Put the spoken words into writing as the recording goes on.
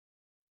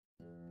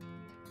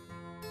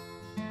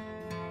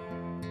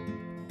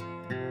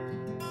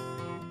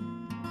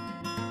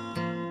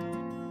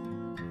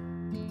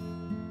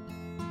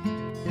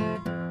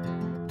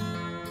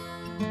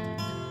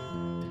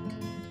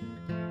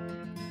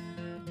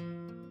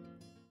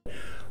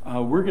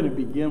We're going to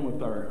begin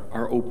with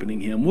our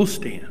opening hymn. We'll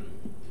stand.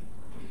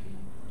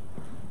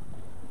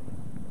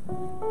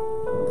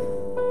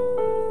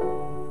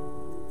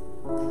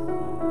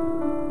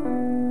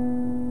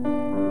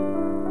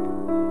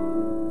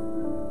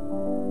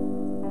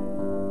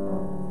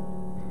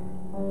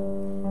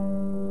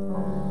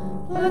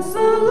 Bless the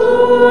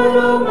Lord,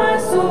 O my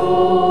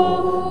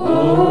soul,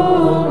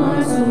 O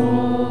my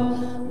soul,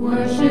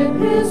 worship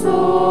his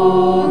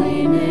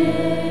holy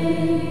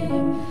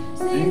name.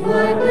 Sing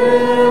like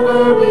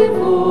never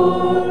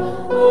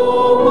before,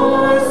 O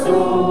my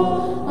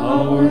soul,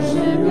 I'll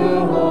worship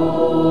your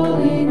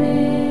holy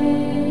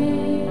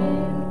name.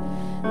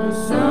 The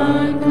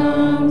sun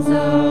comes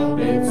up,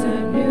 it's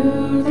a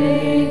new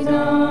day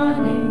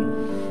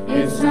dawning.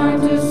 It's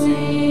time to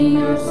sing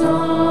your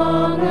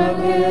song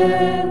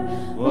again.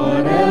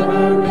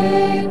 Whatever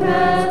may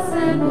pass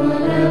and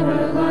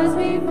whatever lies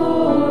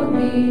before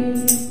me,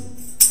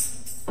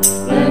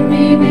 let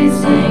me be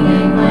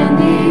singing when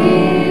the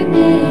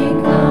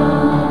evening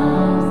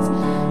comes.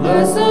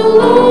 Bless the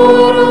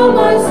Lord, O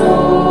my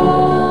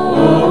soul,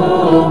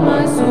 O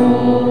my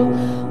soul,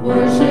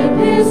 worship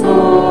his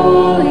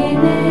holy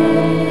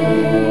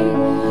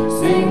name.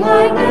 Sing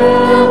like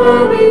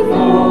never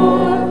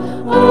before,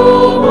 O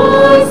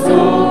my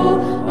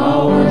soul,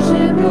 I'll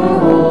worship your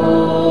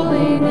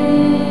holy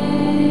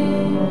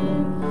name.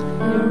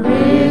 You're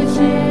rich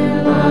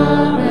in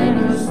love and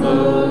you're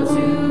slow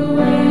to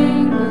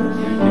anger.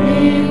 Your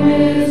name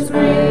is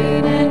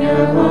great and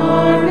your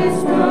heart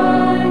is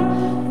kind.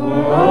 For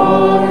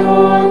all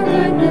your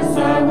goodness I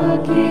will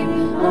keep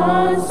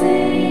on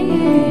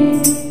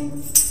singing.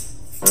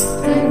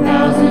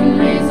 10,000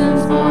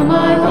 reasons for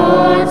my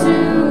heart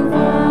to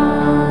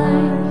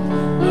find.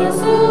 Bless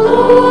the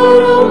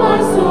Lord, O my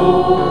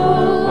soul,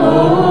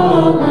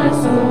 O my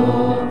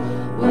soul,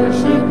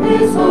 worship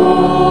his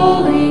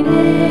holy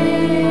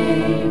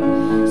name.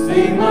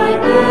 Sing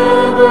like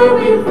never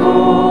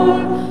before,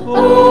 O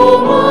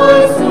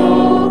my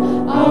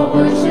soul, I'll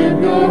worship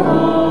your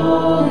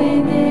holy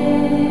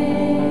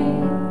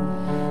name.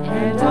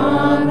 And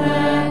on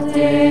that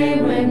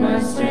day when my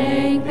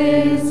strength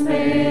is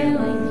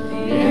failing,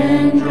 the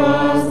end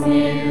draws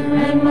near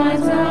and my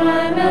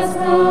time has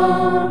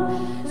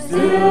come,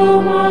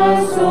 still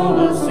my soul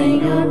will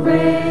sing your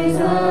praise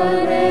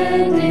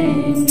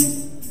unending.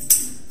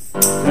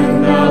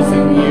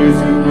 10,000 years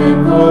and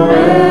live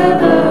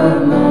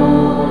forevermore.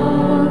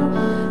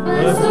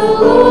 Bless the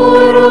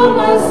Lord, O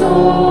my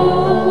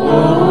soul,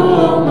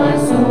 O my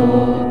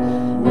soul,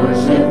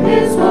 worship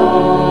his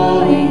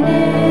holy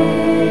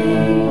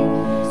name.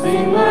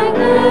 Sing like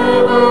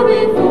never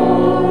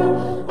before,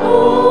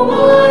 O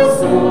my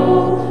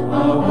soul,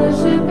 I'll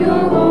worship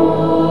your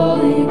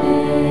holy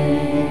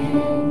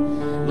name.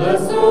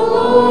 Bless the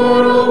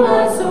Lord, O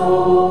my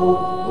soul,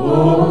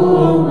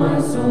 O my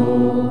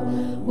soul,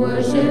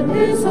 worship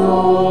his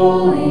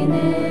holy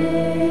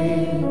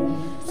name.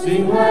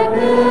 Sing like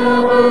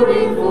never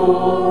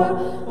before,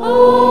 O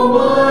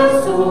my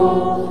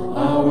soul,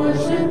 I'll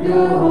worship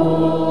your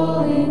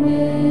holy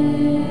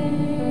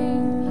name.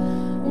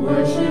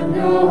 Worship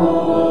your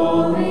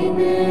holy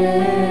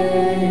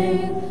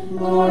name.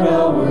 Lord,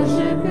 I'll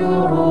worship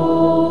your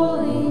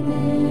holy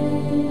name.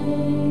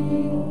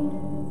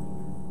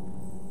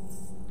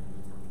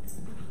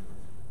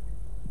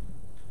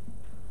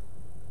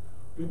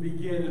 We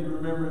begin in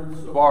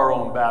remembrance of our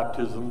own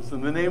baptisms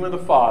in the name of the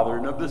Father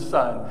and of the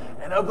Son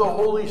and of the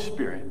Holy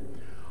Spirit.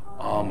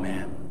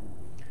 Amen.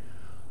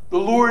 The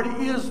Lord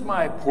is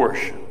my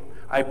portion.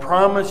 I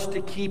promise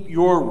to keep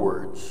your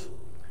words.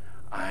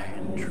 I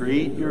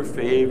entreat your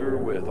favor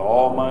with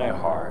all my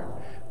heart.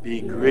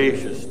 Be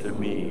gracious to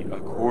me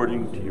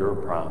according to your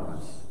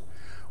promise.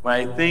 When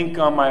I think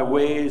on my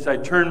ways, I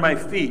turn my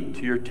feet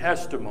to your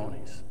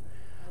testimonies.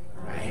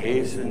 I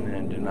hasten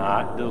and do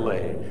not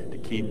delay to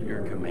keep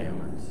your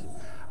commandments.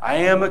 I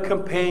am a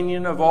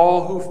companion of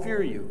all who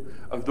fear you,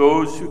 of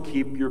those who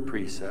keep your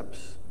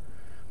precepts.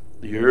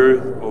 The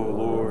earth, O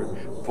Lord,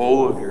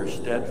 full of your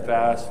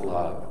steadfast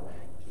love,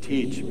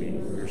 teach me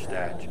your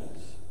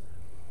statutes.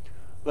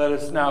 Let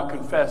us now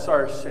confess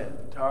our sin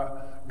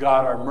to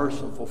God, our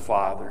merciful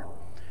Father.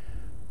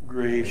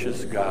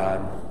 Gracious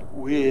God,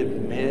 we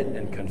admit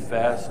and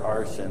confess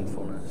our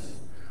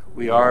sinfulness.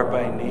 We are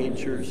by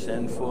nature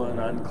sinful and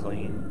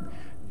unclean.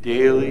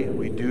 Daily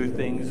we do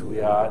things we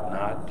ought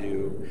not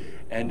do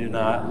and do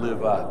not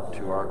live up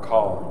to our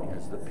calling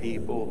as the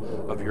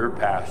people of your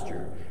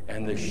pasture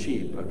and the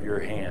sheep of your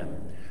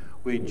hand.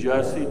 We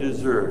justly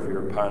deserve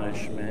your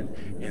punishment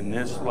in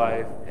this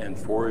life and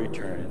for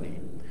eternity.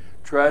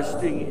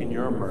 Trusting in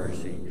your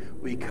mercy,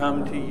 we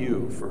come to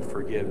you for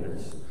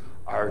forgiveness.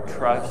 Our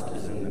trust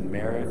is in the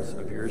merits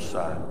of your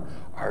Son,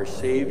 our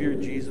Savior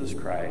Jesus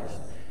Christ.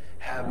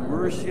 Have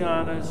mercy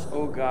on us,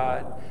 O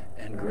God,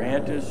 and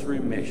grant us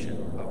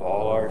remission of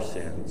all our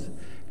sins,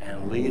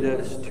 and lead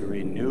us to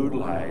renewed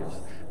lives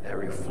that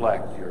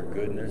reflect your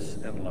goodness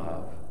and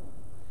love.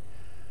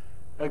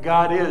 Now,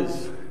 God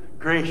is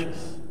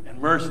gracious and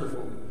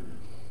merciful.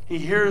 He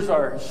hears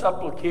our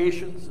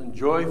supplications and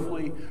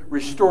joyfully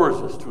restores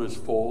us to his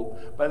fold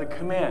by the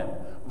command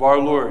of our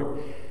Lord.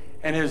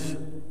 And as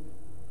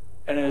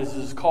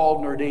his called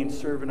and ordained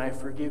servant, I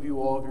forgive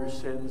you all of your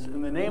sins.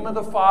 In the name of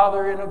the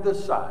Father, and of the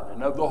Son,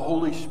 and of the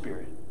Holy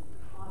Spirit.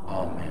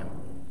 Amen.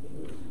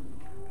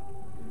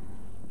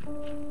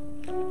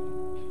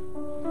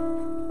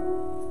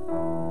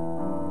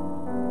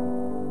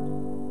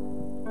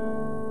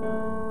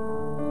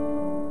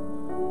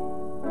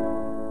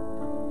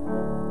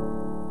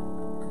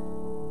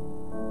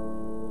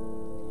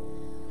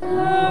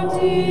 How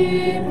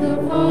deep the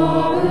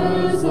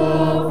Father's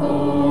love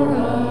for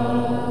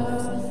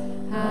us,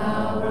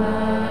 how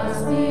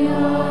vast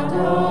beyond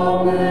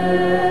all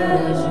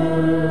measure,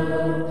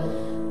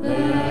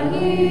 that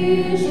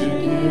he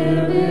should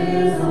give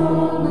his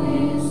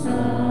only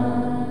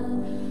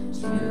Son,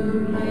 to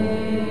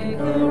make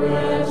a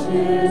wretch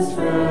his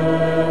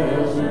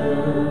treasure.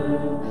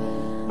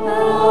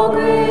 How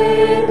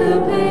great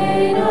the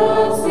pain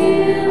of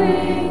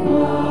searing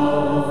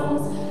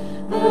loss,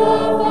 the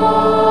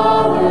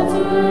Father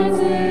turns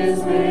his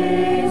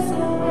face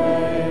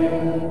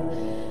away,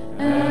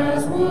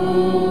 as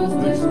wounds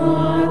which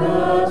mar the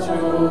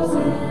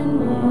chosen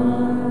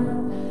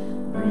one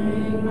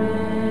bring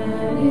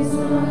many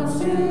sons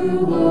to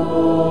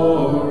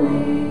glory.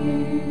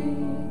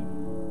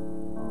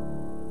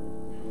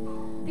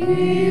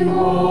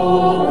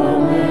 Behold the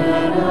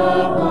man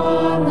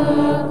upon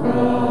the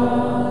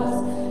cross,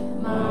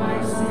 my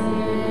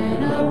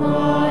sin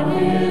upon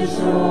his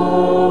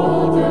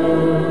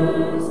shoulders.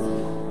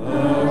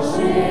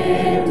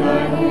 Ashamed I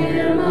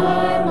hear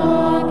my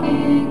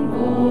mocking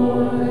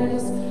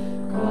voice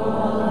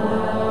call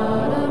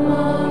out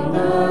among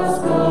the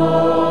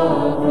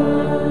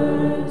scoffers.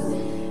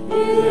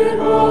 It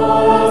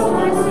was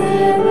my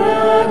sin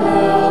that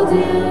held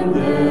him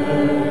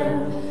there,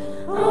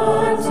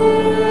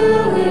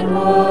 until it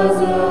was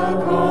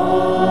accomplished.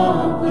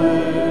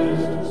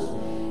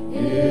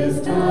 His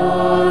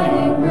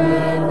dying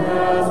breath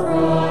has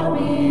brought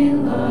me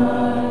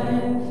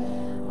life.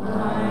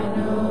 I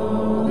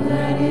know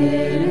that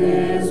it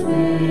is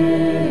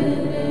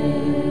finished.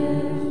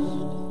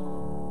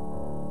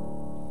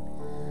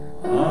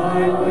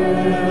 I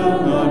will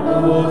not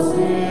boast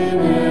in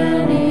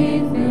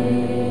anything,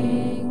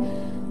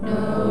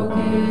 no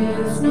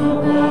gifts, no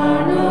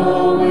power, no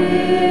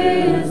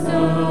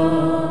wisdom,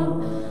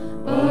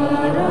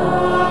 but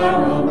I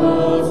will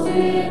boast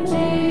in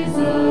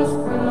Jesus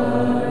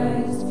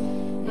Christ,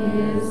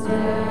 his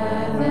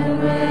death and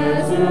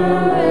resurrection.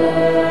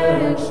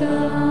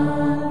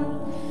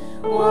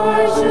 Why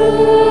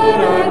should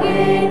I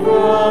gain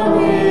from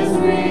his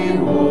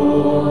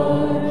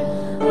reward?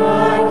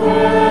 I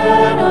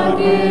cannot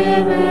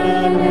give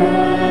an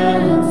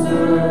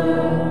answer,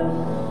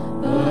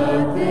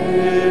 but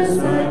this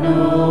I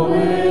know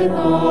with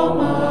all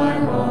my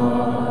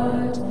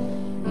heart: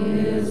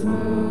 his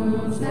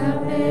wounds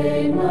have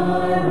paid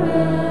my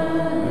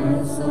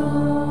ransom.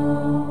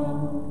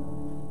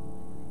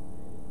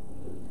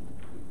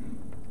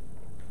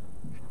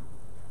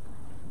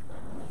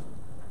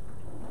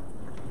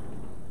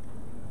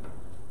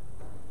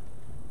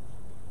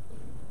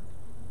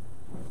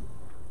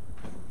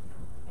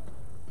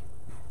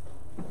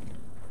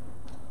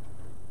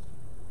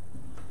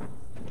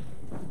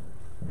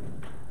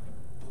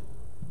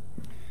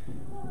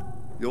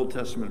 The Old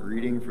Testament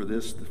reading for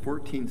this, the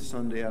 14th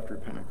Sunday after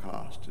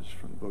Pentecost, is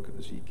from the book of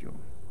Ezekiel,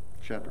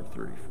 chapter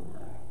 34.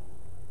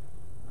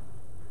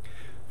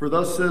 For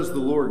thus says the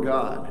Lord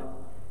God,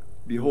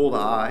 behold,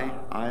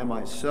 I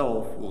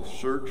myself will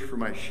search for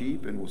my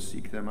sheep and will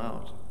seek them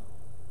out.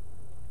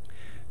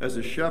 As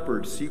a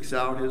shepherd seeks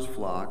out his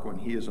flock when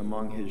he is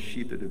among his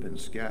sheep that have been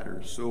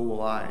scattered, so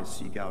will I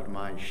seek out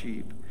my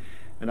sheep,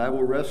 and I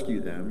will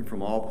rescue them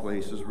from all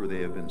places where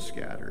they have been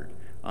scattered,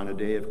 on a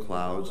day of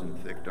clouds and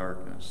thick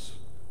darkness.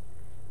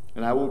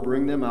 And I will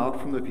bring them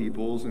out from the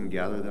peoples and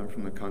gather them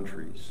from the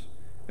countries,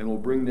 and will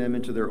bring them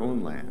into their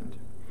own land.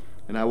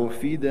 And I will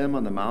feed them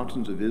on the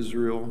mountains of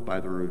Israel, by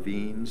the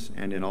ravines,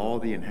 and in all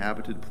the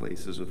inhabited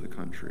places of the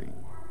country.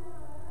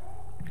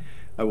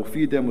 I will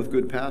feed them with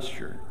good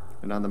pasture,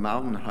 and on the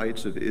mountain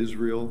heights of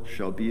Israel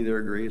shall be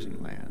their grazing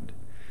land.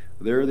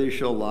 There they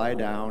shall lie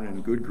down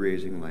in good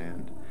grazing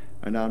land,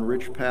 and on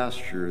rich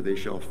pasture they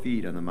shall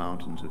feed on the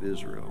mountains of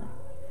Israel.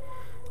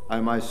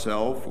 I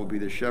myself will be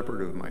the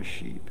shepherd of my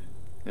sheep,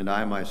 and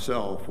I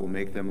myself will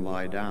make them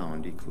lie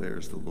down,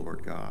 declares the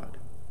Lord God.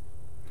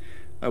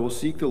 I will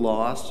seek the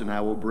lost, and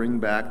I will bring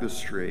back the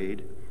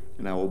strayed,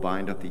 and I will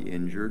bind up the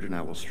injured, and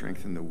I will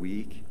strengthen the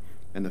weak,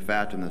 and the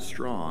fat and the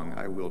strong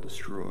I will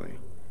destroy.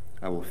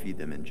 I will feed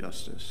them in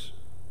justice.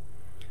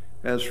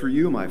 As for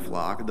you, my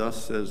flock,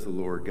 thus says the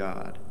Lord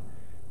God,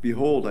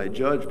 behold, I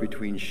judge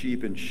between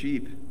sheep and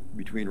sheep,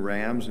 between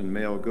rams and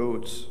male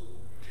goats.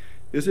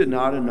 Is it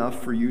not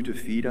enough for you to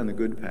feed on the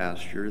good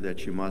pasture,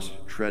 that you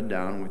must tread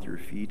down with your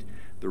feet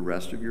the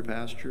rest of your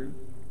pasture?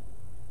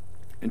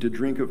 And to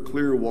drink of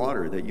clear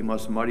water, that you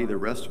must muddy the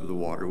rest of the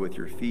water with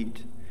your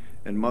feet,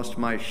 And must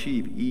my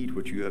sheep eat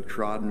what you have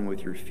trodden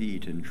with your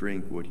feet, and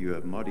drink what you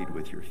have muddied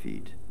with your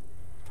feet?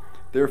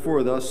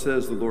 Therefore thus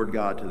says the Lord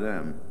God to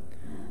them,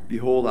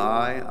 Behold,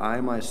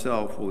 I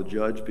myself will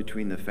judge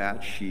between the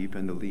fat sheep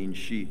and the lean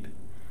sheep.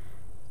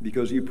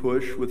 Because you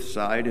push with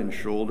side and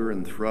shoulder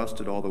and thrust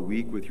at all the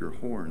weak with your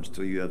horns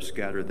till you have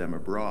scattered them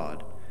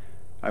abroad,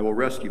 I will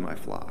rescue my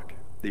flock.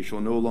 They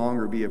shall no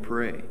longer be a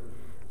prey.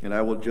 And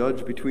I will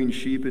judge between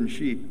sheep and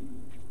sheep.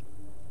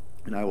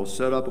 And I will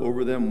set up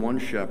over them one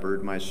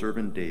shepherd, my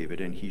servant David,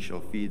 and he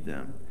shall feed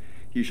them.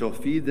 He shall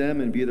feed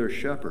them and be their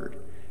shepherd.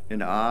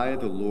 And I,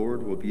 the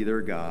Lord, will be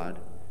their God,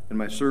 and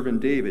my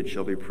servant David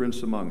shall be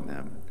prince among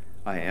them.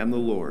 I am the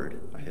Lord,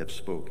 I have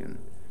spoken.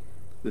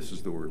 This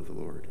is the word of the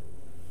Lord.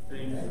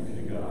 Thanks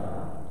be to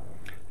God.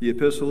 The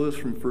epistle is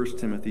from 1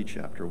 Timothy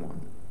chapter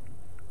 1.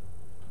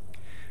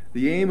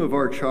 The aim of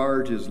our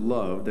charge is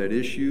love that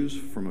issues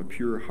from a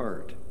pure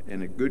heart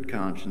and a good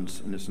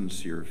conscience and a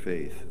sincere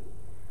faith.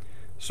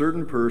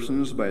 Certain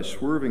persons, by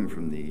swerving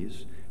from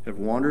these, have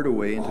wandered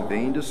away into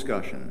vain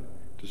discussion,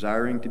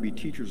 desiring to be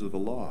teachers of the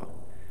law,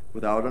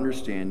 without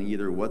understanding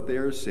either what they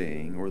are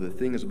saying or the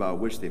things about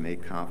which they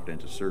make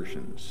confident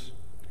assertions.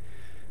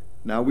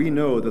 Now we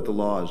know that the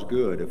law is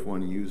good if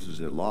one uses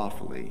it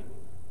lawfully.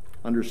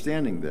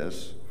 Understanding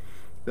this,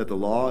 that the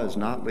law is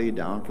not laid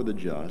down for the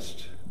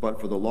just, but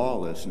for the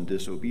lawless and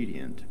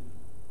disobedient,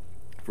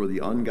 for the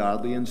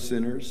ungodly and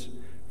sinners,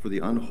 for the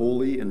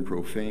unholy and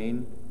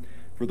profane,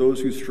 for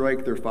those who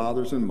strike their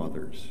fathers and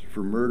mothers,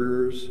 for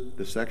murderers,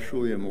 the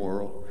sexually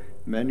immoral,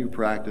 men who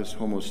practice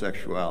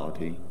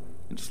homosexuality,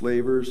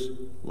 enslavers,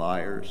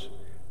 liars,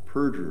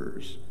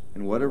 perjurers,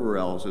 and whatever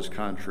else is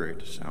contrary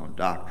to sound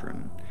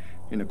doctrine,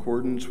 in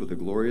accordance with the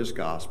glorious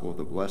gospel of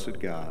the blessed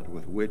God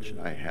with which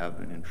I have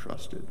been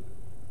entrusted.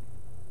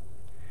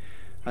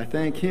 I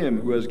thank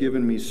him who has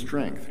given me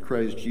strength,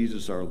 Christ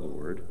Jesus our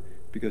Lord,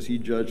 because he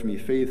judged me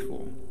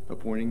faithful,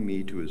 appointing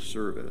me to his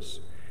service,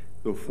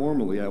 though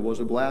formerly I was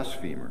a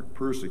blasphemer,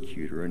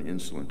 persecutor, and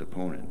insolent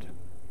opponent.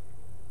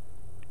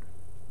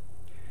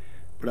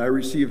 But I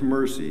received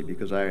mercy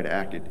because I had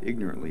acted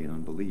ignorantly in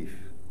unbelief,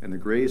 and the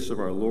grace of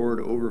our Lord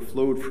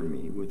overflowed from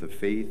me with the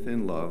faith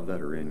and love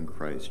that are in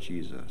Christ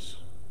Jesus.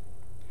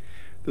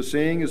 The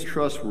saying is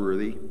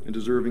trustworthy and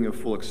deserving of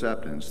full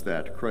acceptance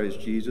that Christ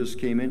Jesus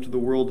came into the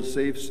world to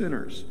save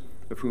sinners,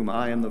 of whom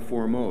I am the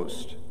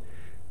foremost.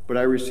 But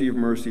I received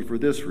mercy for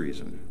this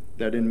reason,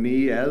 that in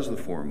me as the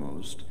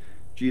foremost,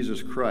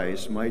 Jesus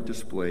Christ might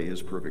display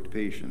his perfect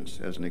patience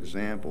as an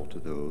example to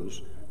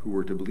those who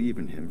were to believe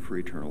in him for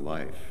eternal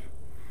life.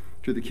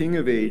 To the King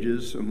of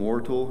ages,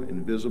 immortal,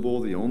 invisible,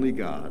 the only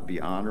God, be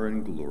honor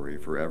and glory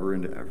forever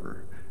and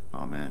ever.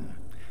 Amen.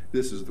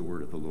 This is the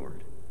word of the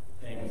Lord.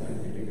 Thanks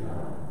be to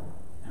God.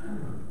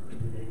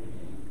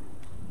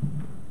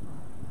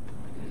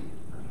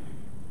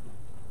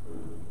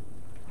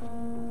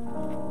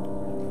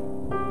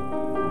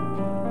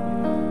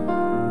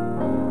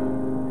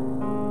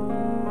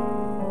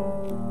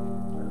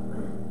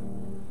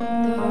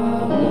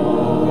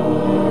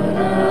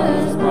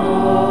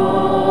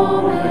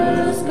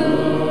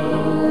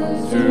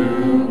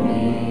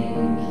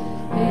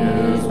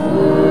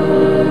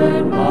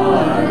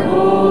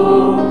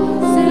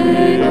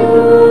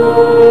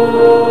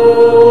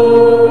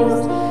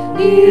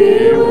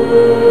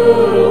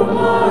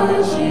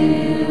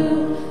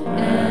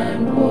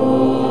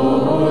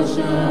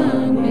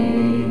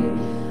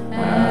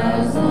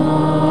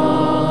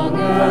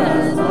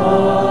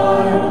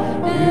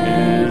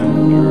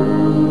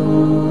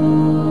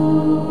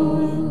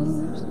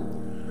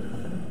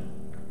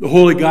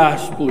 Holy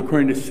Gospel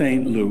according to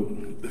St.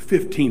 Luke, the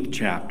 15th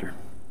chapter.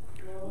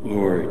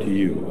 Glory to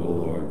you, O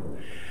Lord.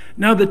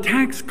 Now the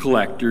tax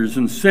collectors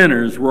and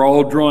sinners were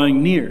all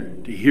drawing near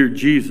to hear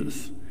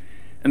Jesus.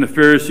 And the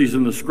Pharisees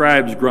and the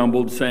scribes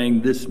grumbled,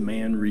 saying, This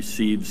man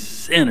receives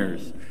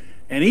sinners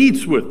and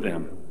eats with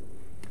them.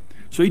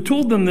 So he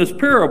told them this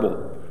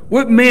parable.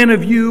 What man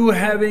of you,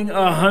 having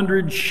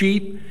 100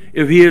 sheep,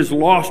 if he has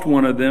lost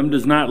one of them,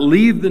 does not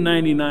leave the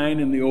 99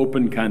 in the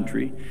open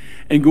country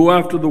and go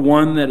after the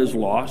one that is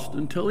lost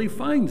until he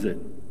finds it?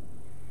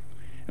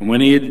 And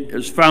when he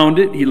has found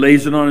it, he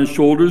lays it on his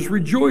shoulders,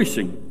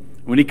 rejoicing.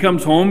 When he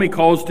comes home, he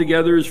calls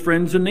together his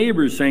friends and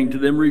neighbors, saying to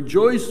them,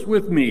 Rejoice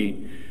with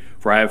me,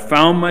 for I have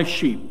found my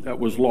sheep that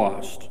was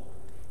lost.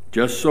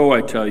 Just so,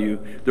 I tell you,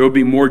 there will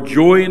be more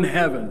joy in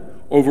heaven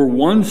over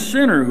one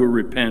sinner who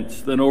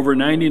repents than over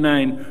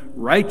 99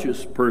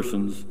 righteous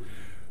persons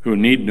who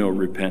need no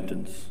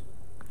repentance.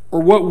 Or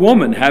what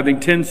woman, having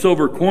 10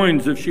 silver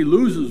coins, if she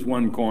loses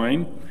one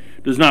coin,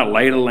 does not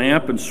light a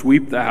lamp and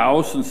sweep the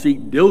house and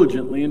seek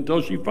diligently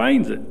until she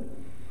finds it?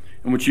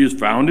 And when she has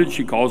found it,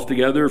 she calls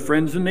together her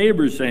friends and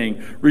neighbors,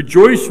 saying,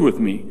 Rejoice with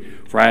me,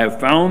 for I have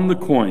found the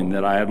coin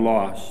that I had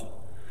lost.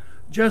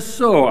 Just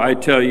so, I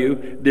tell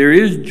you, there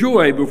is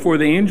joy before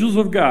the angels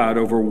of God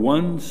over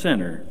one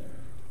sinner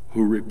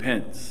who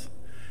repents.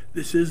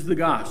 This is the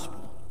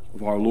gospel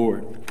of our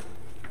Lord.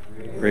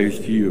 Praise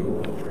to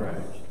you, O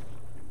Christ.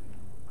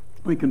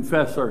 We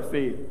confess our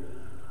faith.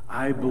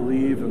 I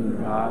believe in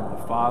God,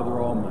 the Father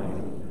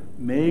Almighty,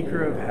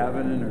 maker of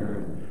heaven and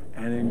earth,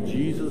 and in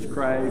Jesus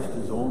Christ,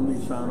 his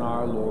only Son,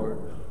 our Lord,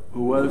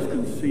 who was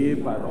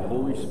conceived by the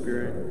Holy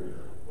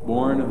Spirit,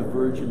 born of the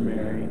Virgin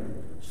Mary,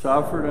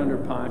 suffered under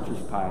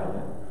Pontius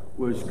Pilate,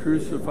 was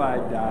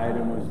crucified, died,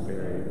 and was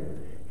buried.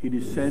 He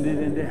descended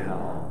into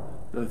hell.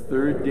 The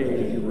third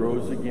day he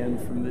rose again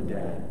from the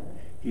dead.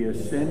 He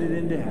ascended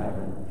into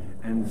heaven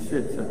and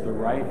sits at the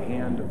right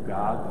hand of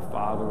God the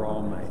Father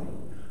Almighty.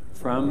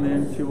 From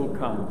thence he will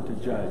come to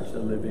judge the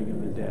living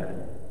and the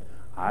dead.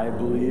 I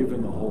believe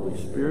in the Holy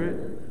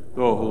Spirit,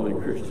 the holy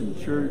Christian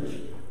church,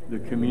 the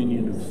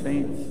communion of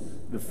saints,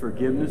 the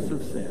forgiveness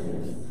of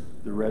sins,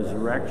 the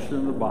resurrection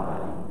of the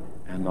body,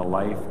 and the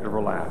life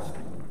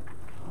everlasting.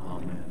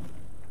 Amen.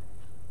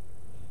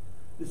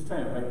 This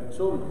time, my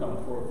children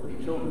come forward for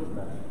the children's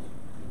message.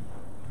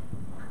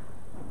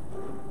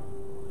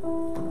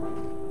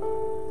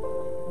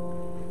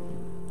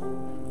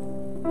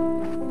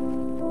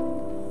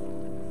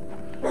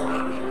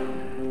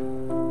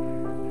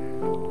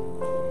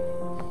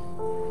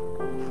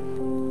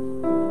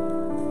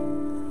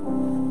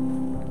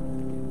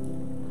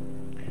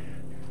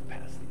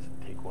 Pass these.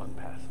 Take one,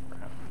 pass it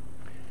around.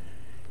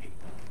 Hey,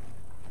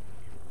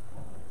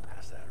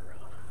 pass that around.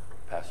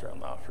 Pass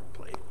around the offering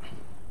plate.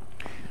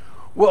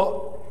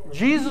 Well,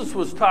 Jesus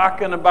was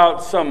talking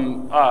about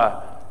some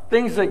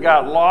things that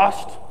got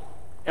lost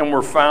and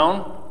were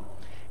found.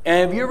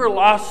 And have you ever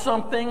lost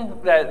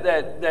something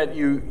that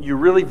you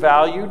really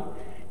valued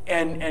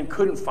and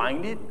couldn't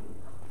find it?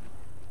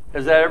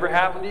 Has that ever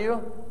happened to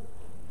you?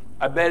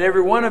 I bet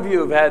every one of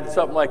you have had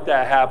something like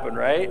that happen,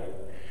 right?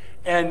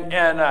 And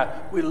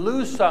we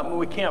lose something,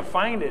 we can't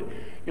find it.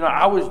 You know,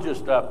 I was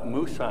just up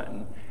moose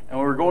hunting, and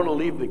we were going to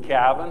leave the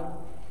cabin.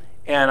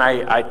 And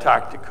I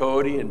talked to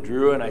Cody and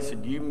Drew, and I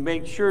said, you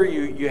make sure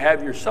you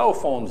have your cell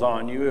phones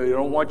on you. I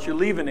don't want you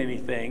leaving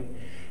anything.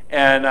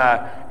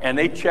 And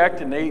they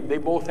checked, and they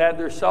both had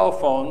their cell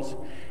phones.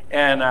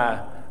 And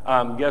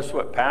guess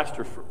what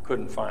Pastor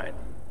couldn't find?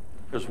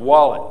 His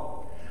wallet.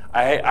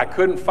 I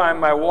couldn't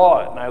find my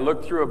wallet. And I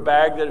looked through a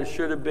bag that it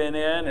should have been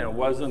in, and it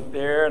wasn't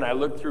there. And I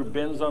looked through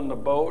bins on the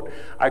boat.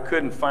 I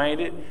couldn't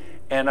find it.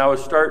 And I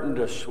was starting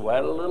to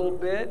sweat a little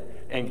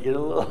bit and get a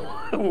little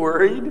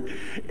worried.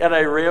 And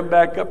I ran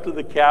back up to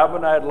the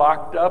cabin I had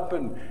locked up,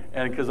 and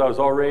because I was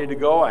all ready to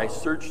go, I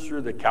searched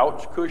through the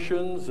couch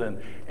cushions and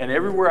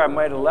everywhere I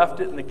might have left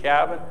it in the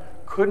cabin.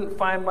 Couldn't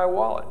find my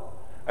wallet.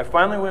 I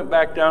finally went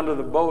back down to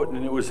the boat,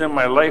 and it was in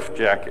my life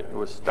jacket. It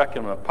was stuck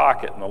in my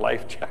pocket in the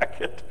life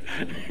jacket.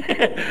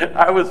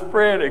 I was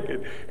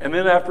frantic. And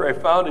then after I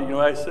found it, you know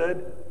what I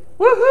said?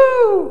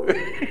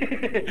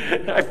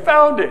 Woohoo! I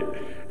found it.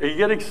 You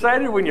get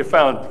excited when you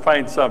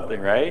find something,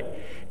 right?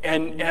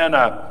 And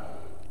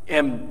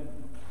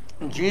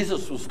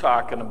Jesus was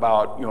talking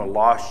about, you know,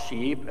 lost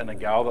sheep and a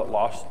gal that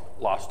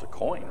lost a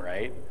coin,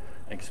 right?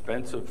 An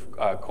expensive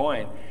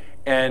coin,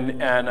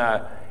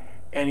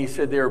 and he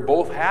said they were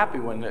both happy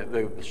when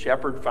the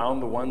shepherd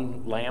found the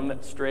one lamb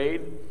that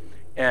strayed,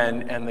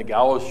 and the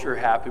gal was sure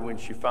happy when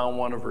she found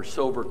one of her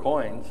silver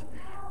coins,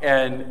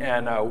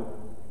 and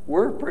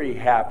we're pretty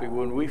happy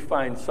when we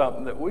find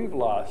something that we've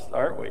lost,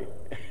 aren't we?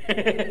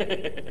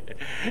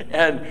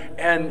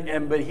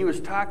 But he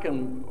was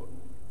talking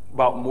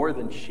about more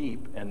than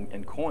sheep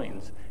and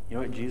coins. You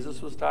know what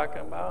Jesus was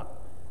talking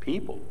about?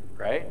 People,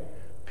 right?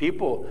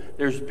 People.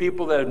 There's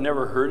people that have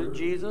never heard of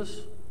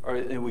Jesus,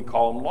 and we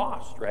call them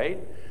lost, right?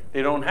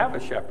 They don't have a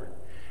shepherd.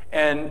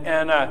 And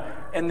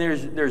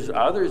there's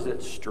others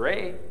that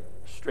stray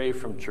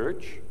from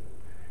church.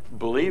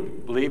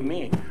 Believe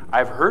me,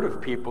 I've heard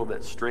of people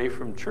that stray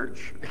from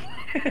church.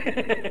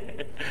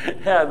 and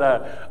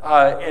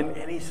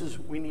he says,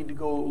 we need to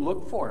go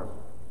look for them.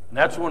 And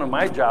that's one of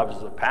my jobs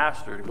as a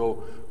pastor,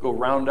 to go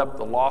round up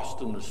the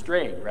lost and the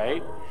straying,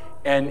 right?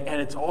 And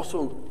it's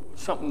also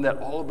something that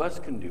all of us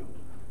can do.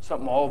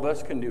 Something all of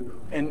us can do.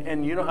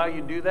 And you know how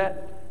you do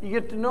that? You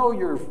get to know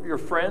your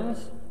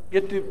friends.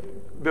 Get to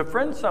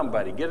befriend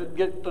somebody.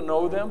 Get to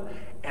know them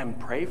and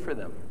pray for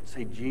them.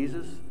 Say,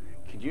 Jesus,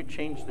 could you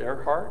change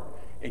their heart?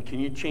 And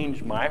can you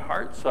change my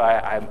heart so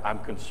I'm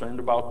concerned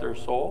about their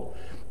soul?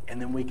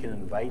 And then we can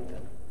invite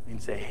them and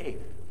say, hey,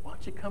 why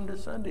don't you come to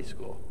Sunday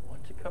school? Why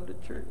don't you come to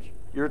church?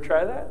 You ever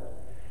try that?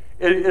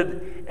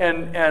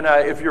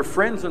 If your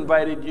friends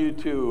invited you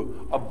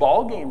to a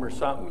ball game or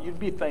something, you'd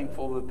be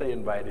thankful that they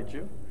invited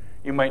you.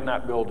 You might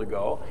not be able to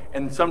go.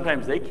 And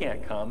sometimes they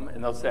can't come,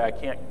 and they'll say, I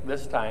can't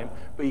this time,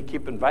 but you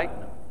keep inviting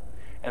them.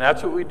 And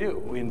that's what we do.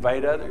 We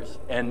invite others.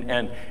 And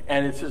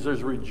it says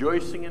there's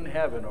rejoicing in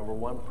heaven over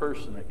one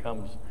person that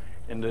comes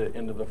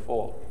into the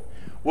fold.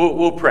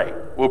 We'll pray.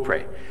 We'll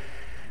pray.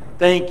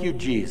 Thank you,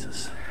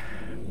 Jesus,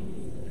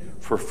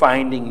 for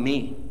finding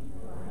me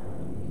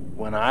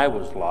when I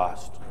was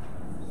lost.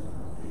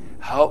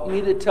 Help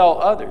me to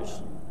tell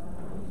others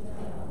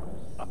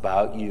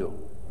about you.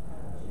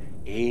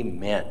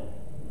 Amen.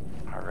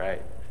 All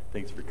right.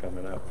 Thanks for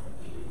coming up.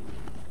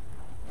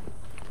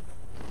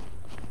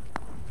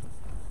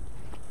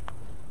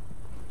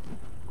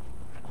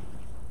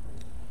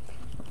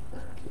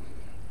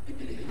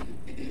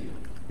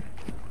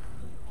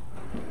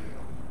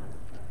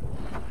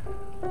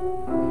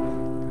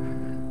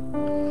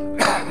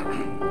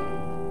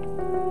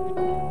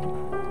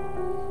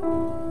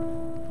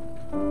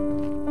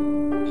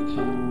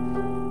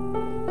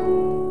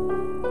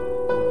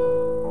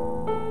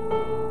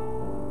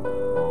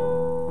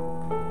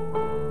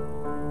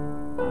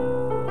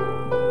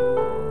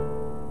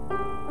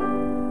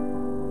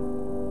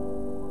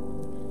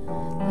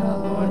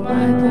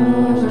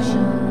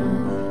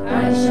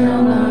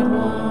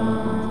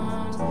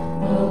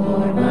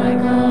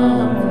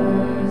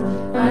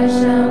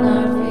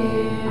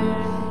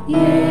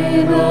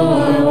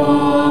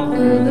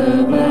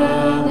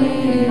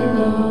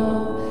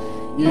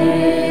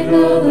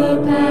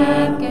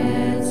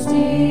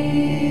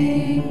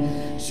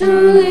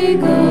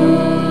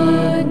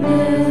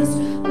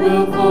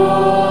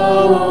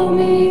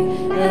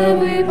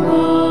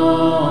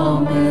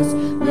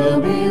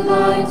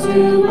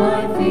 to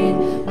my feet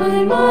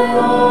when my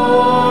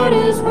heart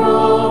is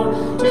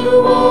prone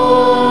to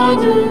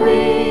wandering.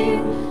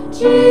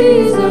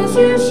 Jesus,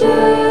 you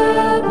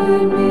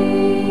shepherd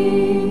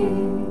me.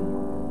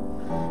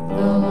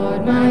 The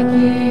Lord my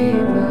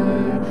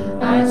keeper,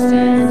 I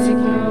stand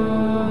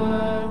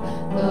secure.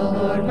 The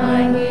Lord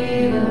my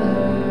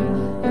healer,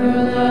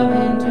 your love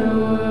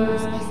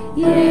endures.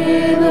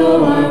 Yea,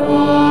 though I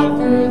walk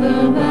through the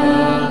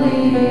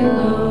valley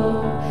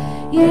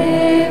low,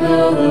 yea,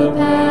 though the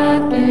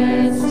path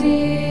gets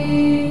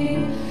steep,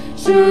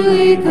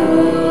 surely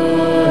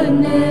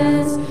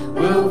goodness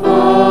will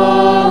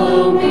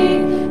follow me.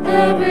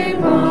 Every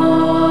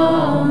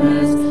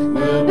promise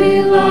will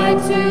be light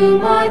to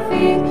my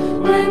feet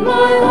when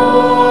my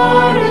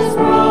heart is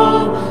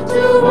prone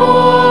to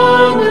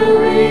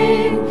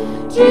wandering.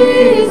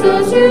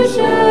 Jesus, you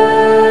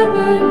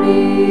shepherd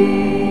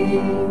me,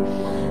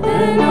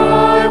 and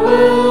I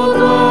will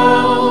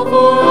dwell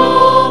for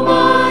all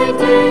my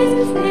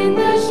days in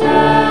the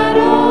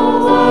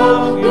shadow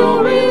of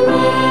your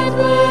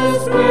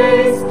relentless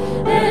grace,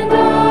 and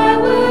I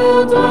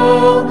will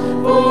dwell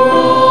for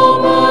all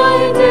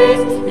my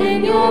days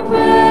in your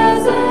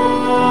presence,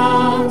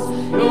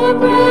 your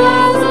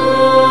presence.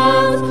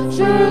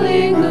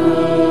 Surely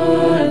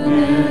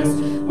goodness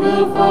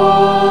will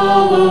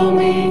follow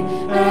me.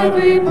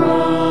 Every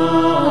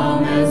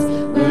promise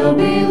will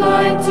be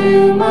light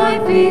to my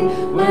feet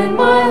when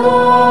my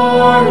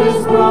heart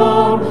is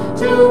prone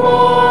to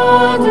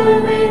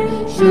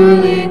wandering.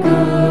 Surely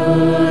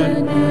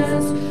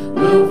goodness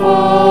will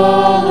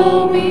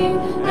follow me.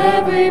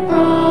 Every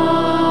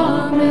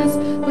promise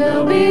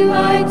will be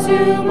light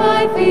to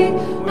my feet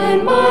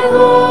when my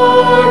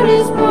heart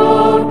is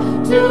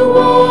prone to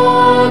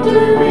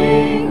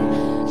wandering.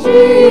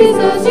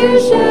 Jesus, you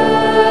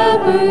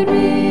shepherd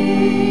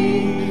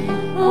me.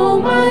 Oh,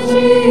 my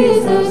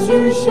Jesus,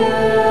 you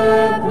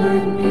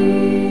shepherd me.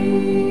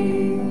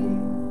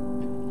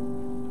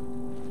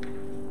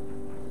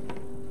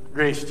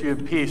 Grace to you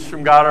and peace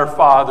from God our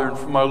Father and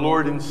from our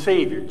Lord and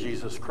Savior,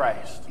 Jesus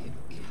Christ.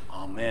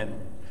 Amen.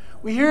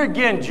 We hear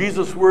again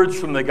Jesus' words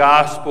from the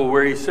gospel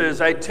where he says,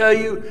 I tell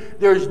you,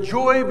 there's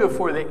joy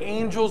before the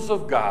angels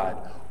of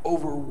God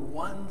over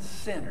one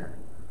sinner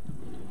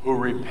who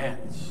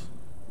repents.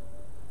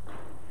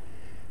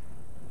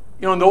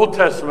 You know, in the Old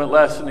Testament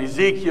lesson,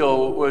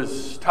 Ezekiel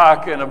was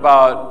talking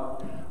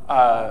about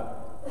the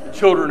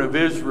children of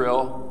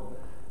Israel.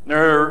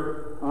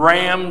 Their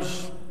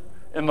rams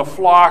in the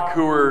flock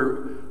who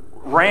were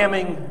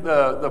ramming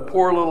the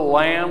poor little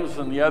lambs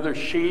and the other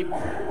sheep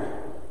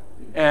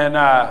and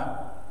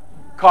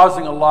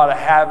causing a lot of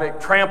havoc,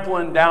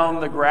 trampling down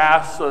the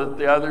grass so that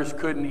the others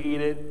couldn't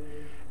eat it.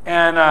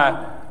 And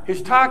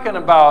he's talking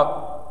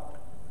about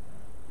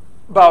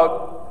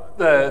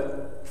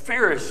the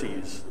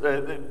Pharisees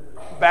that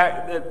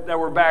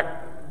were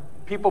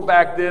people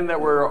back then that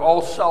were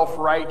all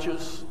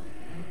self-righteous,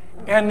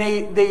 and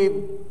they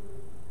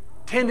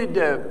tended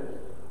to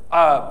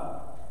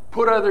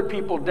put other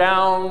people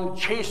down,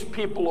 chase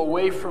people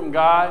away from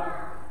God.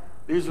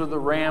 These were the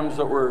rams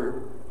that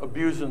were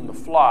abusing the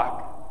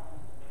flock.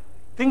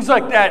 Things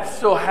like that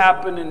still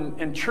happen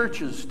in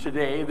churches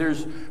today.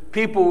 There's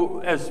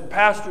people, as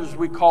pastors,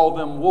 we call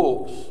them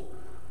wolves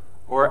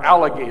or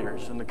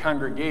alligators in the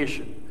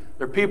congregation.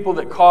 They're people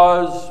that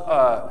cause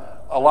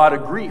a lot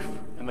of grief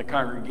in the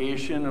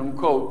congregation and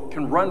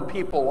can run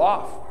people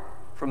off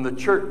from the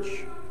church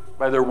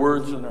by their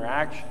words and their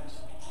actions.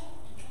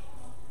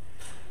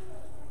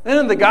 Then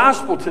in the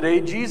gospel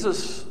today,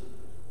 Jesus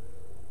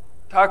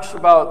talks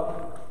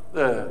about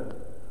the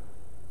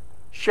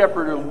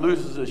shepherd who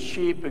loses his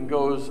sheep and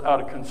goes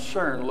out of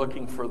concern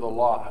looking for the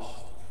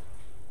lost,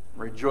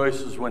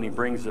 rejoices when he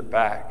brings it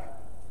back.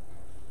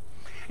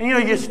 And you know,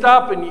 you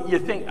stop and you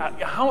think,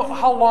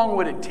 how long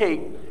would it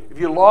take if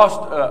you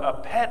lost a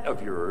pet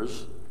of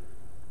yours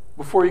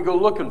before you go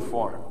looking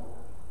for him?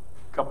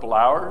 A couple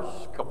hours,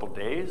 a couple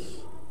days?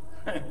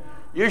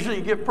 Usually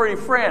you get pretty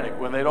frantic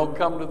when they don't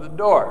come to the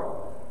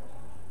door,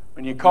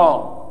 when you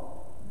call them.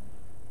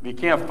 If you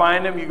can't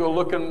find them, you go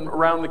looking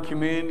around the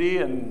community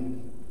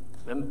and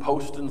then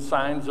posting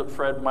signs at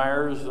Fred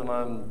Meyer's and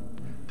on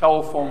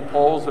telephone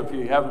poles if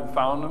you haven't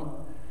found them.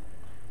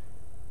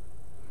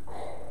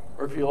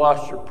 Or if you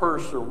lost your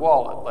purse or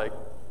wallet, like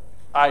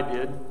I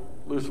did,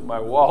 losing my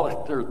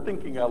wallet, or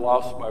thinking I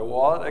lost my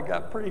wallet, I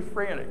got pretty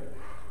frantic.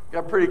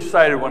 Got pretty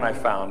excited when I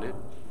found it.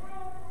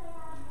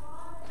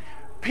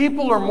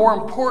 People are more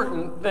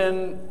important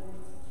than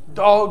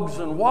dogs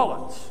and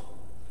wallets.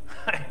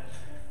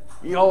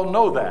 You all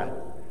know that.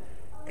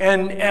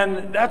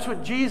 And that's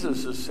what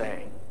Jesus is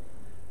saying.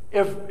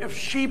 If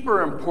sheep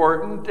are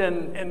important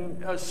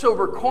and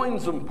silver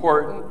coins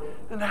important,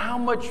 then how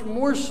much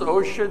more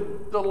so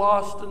should the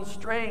lost and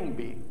straying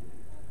be?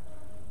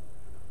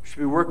 We should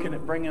be working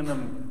at bringing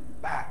them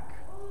back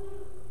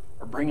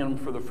or bringing them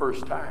for the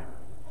first time.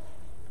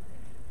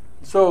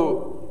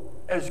 So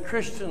as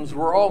Christians,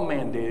 we're all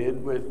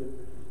mandated with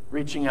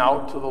reaching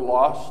out to the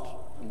lost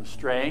and the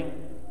straying.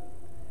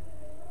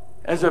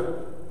 As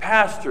a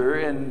pastor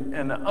and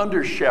an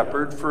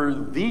under-shepherd for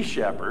the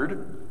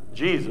shepherd,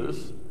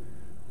 Jesus,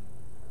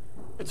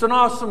 it's an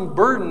awesome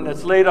burden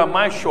that's laid on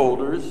my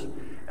shoulders.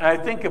 And I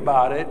think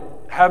about it,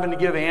 having to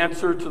give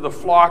answer to the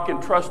flock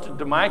entrusted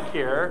to my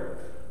care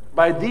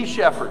by the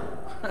shepherd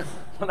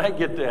when I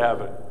get to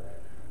heaven.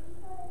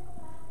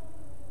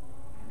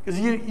 Because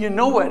you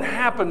know what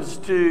happens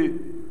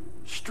to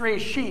stray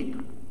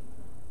sheep.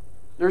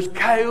 There's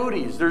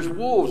coyotes, there's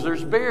wolves,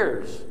 there's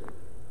bears.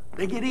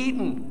 They get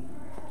eaten.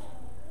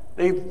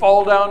 They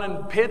fall down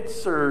in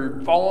pits or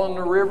fall in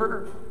the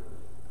river.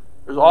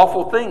 There's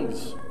awful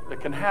things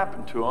that can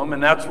happen to them,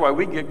 and that's why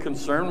we get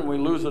concerned when we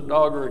lose a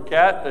dog or a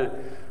cat.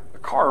 A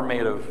car may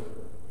have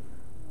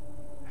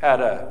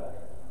had an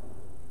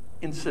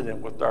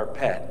incident with our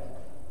pet.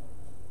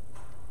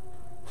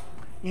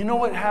 You know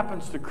what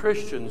happens to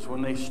Christians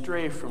when they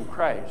stray from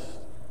Christ,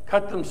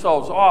 cut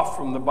themselves off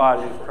from the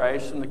body of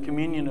Christ and the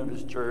communion of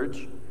his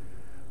church,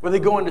 where they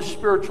go into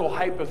spiritual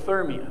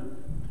hypothermia.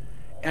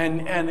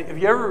 And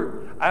if you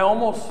ever, I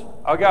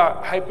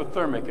got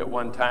hypothermic at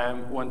one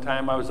time. One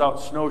time I was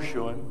out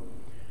snowshoeing,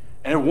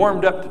 and it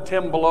warmed up to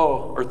 10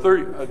 below, or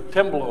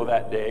 10 below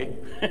that day.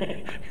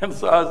 And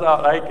so I was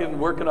out hiking,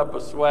 working up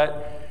a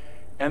sweat,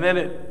 and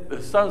then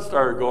the sun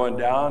started going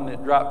down, and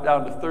it dropped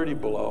down to 30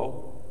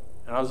 below,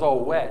 and I was all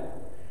wet.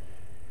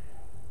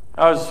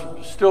 I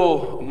was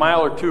still a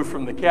mile or two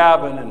from the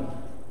cabin, and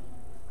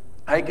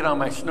hiking on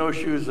my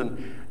snowshoes,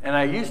 and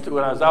I used to,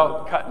 when I was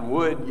out cutting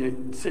wood,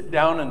 you sit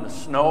down in the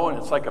snow, and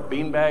it's like a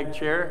beanbag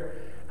chair.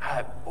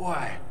 I thought,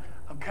 boy,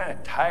 I'm kind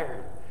of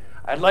tired.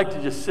 I'd like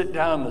to just sit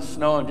down in the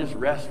snow and just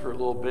rest for a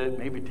little bit,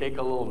 maybe take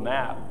a little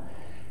nap.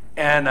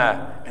 And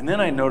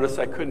then I noticed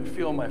I couldn't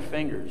feel my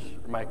fingers,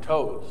 or my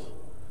toes,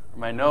 or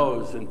my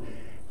nose, and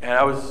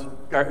I was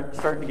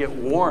starting to get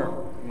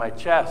warm in my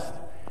chest.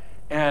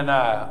 And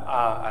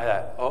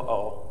I thought,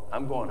 uh-oh,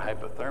 I'm going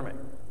hypothermic.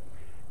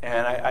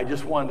 And I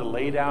just wanted to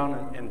lay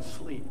down and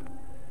sleep.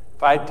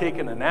 If I had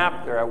taken a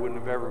nap there, I wouldn't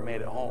have ever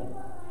made it home.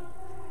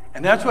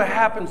 And that's what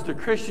happens to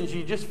Christians.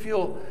 You just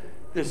feel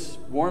this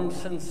warm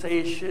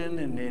sensation,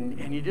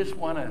 and you just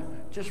want to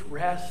just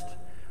rest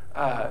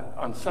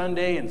on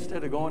Sunday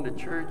instead of going to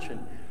church,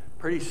 and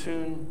pretty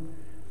soon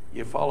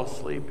you fall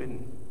asleep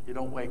and you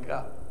don't wake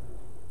up.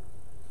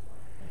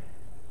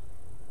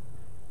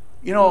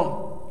 You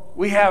know,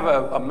 we have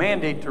a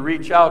mandate to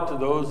reach out to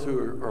those who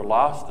are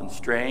lost and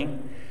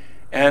straying.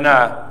 And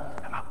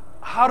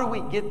how do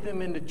we get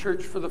them into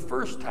church for the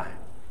first time,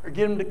 or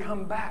get them to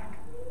come back?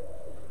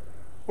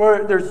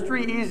 Well, there's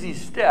 3 easy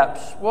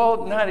steps.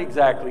 Well, not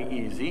exactly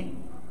easy.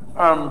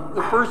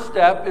 The first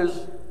step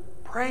is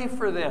pray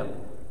for them.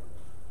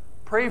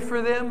 Pray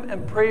for them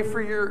and pray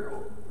for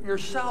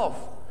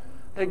yourself.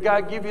 That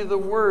God give you the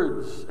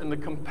words and the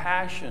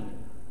compassion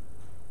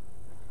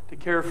to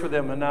care for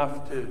them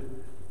enough to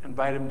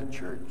invite them to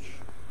church.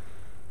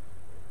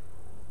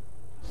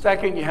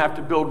 Second, you have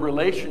to build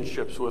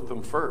relationships with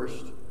them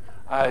first.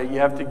 You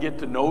have to get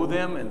to know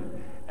them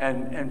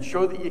and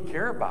show that you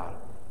care about them.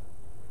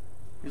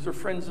 These are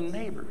friends and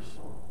neighbors.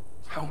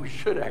 That's how we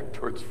should act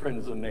towards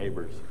friends and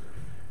neighbors.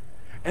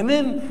 And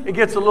then it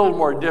gets a little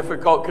more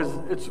difficult because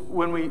it's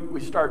when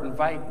we start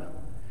inviting them.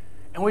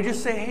 And we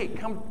just say, hey,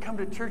 come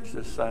to church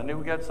this Sunday.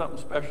 We got something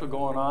special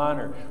going on,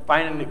 or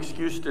find an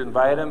excuse to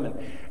invite them,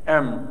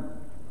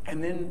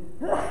 and then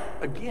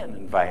again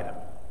invite them.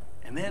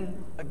 And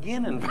then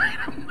again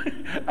invite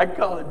them. I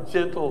call it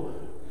gentle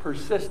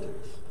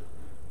persistence.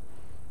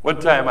 One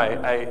time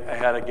I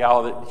had a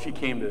gal that she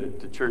came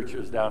to church. It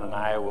was down in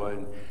Iowa,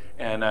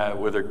 and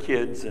with her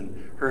kids,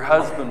 and her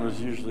husband was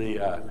usually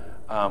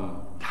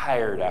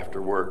tired after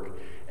work.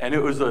 And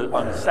it was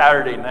on a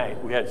Saturday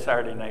night. We had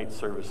Saturday night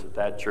service at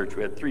that church.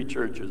 We had 3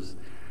 churches.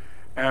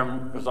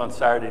 It was on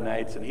Saturday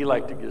nights, and he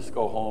liked to just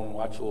go home,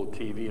 watch a little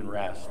TV, and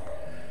rest.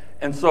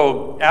 And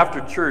so after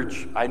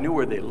church, I knew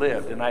where they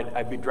lived, and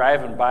I'd be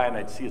driving by, and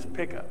I'd see his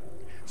pickup.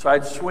 So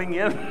I'd swing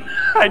in,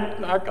 I'd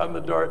knock on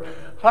the door.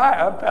 Hi,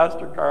 I'm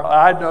Pastor Carl.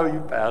 I know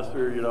you,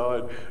 Pastor,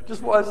 and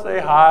just want to say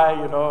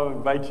hi,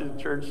 invite you to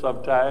church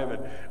sometime.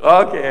 And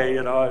okay,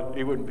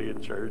 he wouldn't be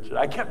in church. And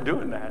I kept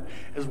doing that.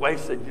 His wife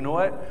said, you know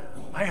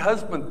what? My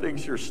husband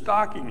thinks you're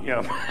stalking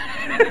him.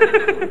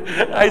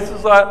 I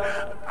said,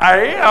 I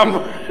am.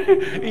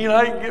 He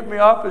can get me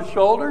off his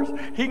shoulders.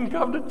 He can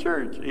come to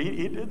church.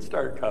 He did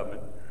start coming.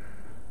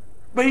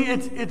 But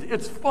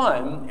it's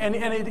fun, and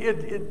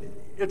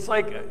it's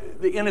like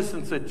the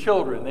innocence of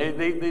children.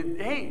 They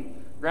hey,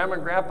 Grandma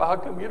and Grandpa, how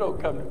come you don't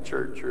come to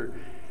church? Or,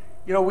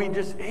 we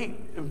just, hey,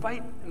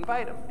 invite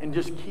them, and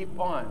just keep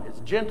on. It's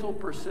gentle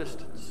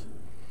persistence.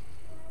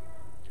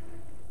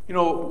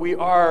 We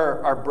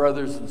are our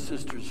brothers and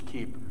sisters'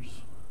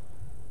 keepers.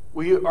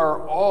 We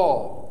are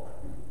all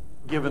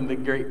given the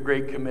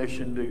great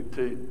commission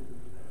to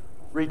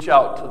reach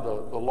out to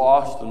the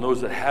lost and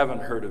those that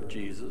haven't heard of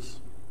Jesus.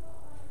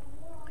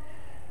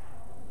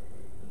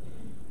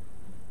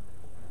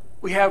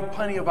 We have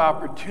plenty of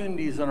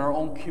opportunities in our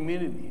own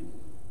community.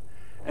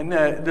 And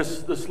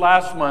this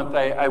last month,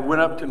 I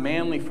went up to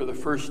Manly for the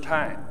first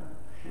time.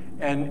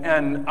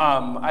 And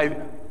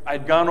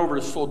I'd gone over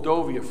to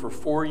Soldovia for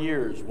 4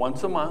 years,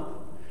 once a month.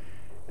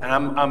 And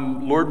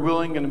I'm Lord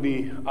willing, going to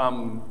be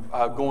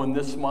going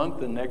this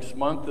month and next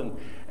month.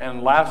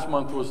 And last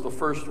month was the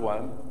first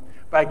one.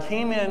 But I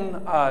came in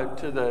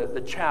to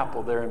the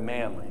chapel there in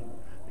Manly.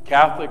 The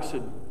Catholics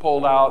had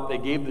pulled out. They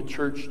gave the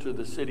church to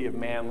the city of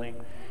Manly.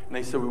 And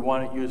they said, we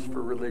want it used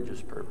for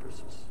religious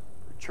purposes,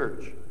 for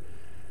church.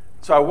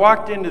 So I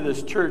walked into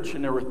this church,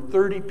 and there were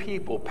 30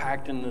 people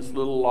packed in this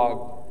little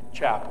log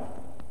chapel.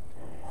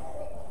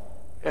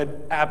 It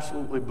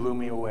absolutely blew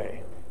me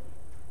away.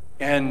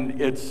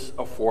 And it's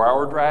a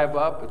 4-hour drive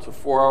up. It's a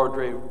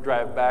 4-hour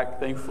drive back.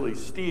 Thankfully,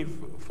 Steve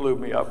flew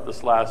me up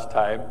this last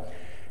time.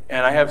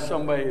 And I have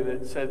somebody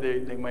that said they're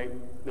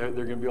going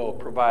to be able to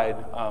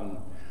provide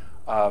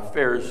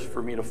fares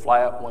for me to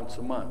fly up once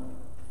a month.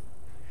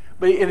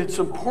 But it's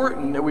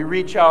important that we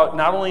reach out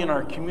not only in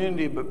our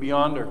community, but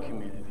beyond our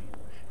community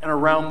and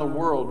around the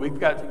world. We've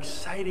got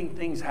exciting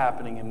things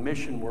happening in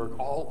mission work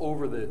all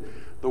over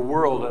the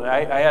world. And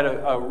I had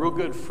a real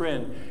good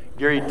friend,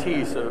 Gary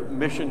Teese, a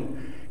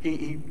mission.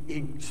 He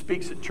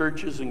speaks at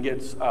churches and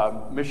gets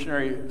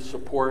missionary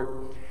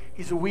support.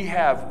 He said, we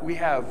have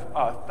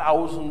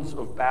thousands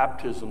of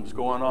baptisms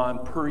going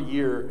on per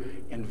year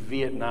in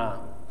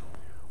Vietnam.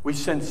 We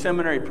send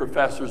seminary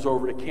professors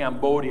over to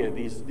Cambodia.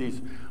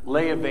 These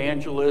lay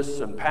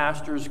evangelists and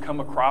pastors come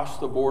across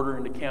the border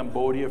into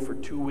Cambodia for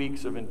 2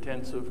 weeks of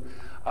intensive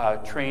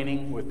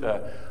training with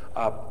a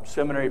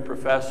seminary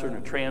professor and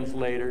a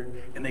translator,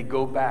 and they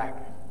go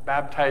back,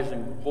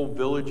 baptizing whole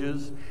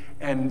villages.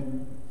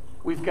 And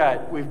we've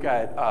got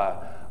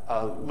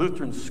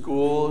Lutheran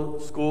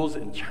schools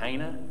in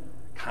China,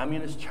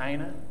 communist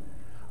China.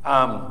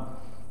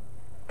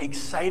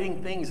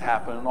 Exciting things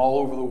happening all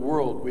over the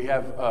world. We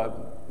have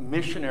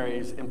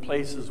missionaries in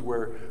places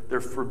where they're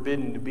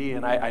forbidden to be.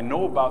 And I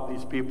know about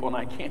these people, and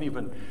I can't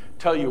even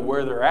tell you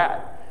where they're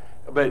at.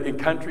 But in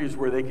countries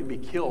where they could be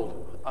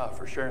killed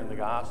for sharing the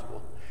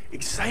gospel.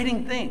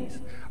 Exciting things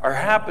are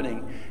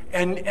happening.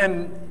 And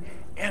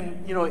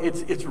you know,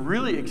 it's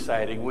really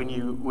exciting when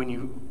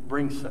you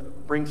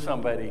bring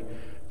somebody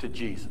to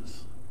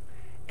Jesus.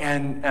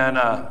 And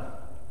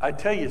I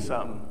tell you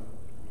something,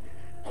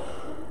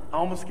 I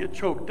almost get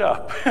choked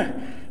up.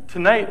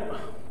 Tonight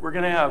we're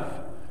going to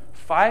have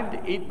 5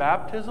 to 8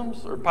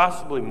 baptisms, or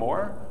possibly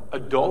more,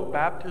 adult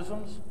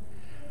baptisms.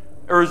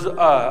 There was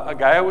a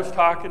guy I was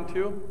talking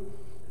to,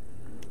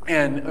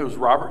 and it was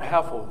Robert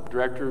Heffel,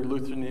 director of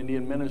Lutheran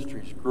Indian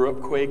Ministries. Grew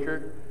up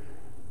Quaker,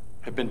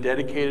 had been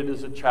dedicated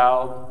as a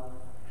child,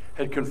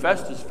 had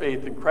confessed his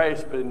faith in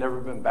Christ, but had never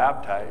been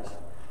baptized.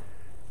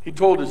 He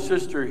told his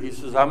sister, he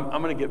says, I'm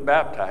going to get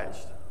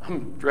baptized.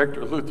 I'm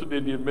director of Lutheran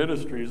Indian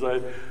Ministries.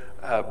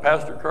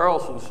 Pastor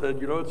Carlson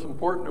said, you know, it's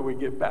important that we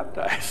get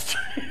baptized.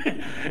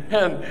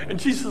 and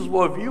she says,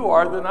 well, if you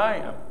are, then I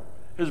am.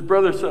 His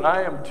brother said,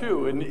 I am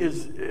too. And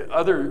his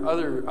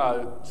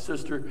other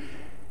sister,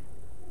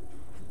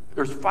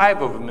 there's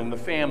 5 of them in the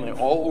family,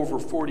 all over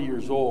 40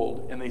 years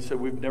old. And they said,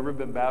 we've never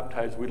been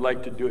baptized. We'd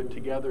like to do it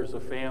together as a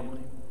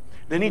family.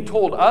 Then he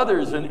told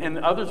others, and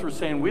others were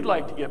saying, we'd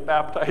like to get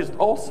baptized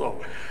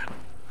also.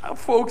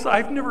 Folks,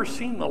 I've never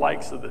seen the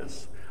likes of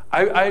this.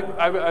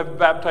 I've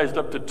baptized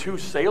up to 2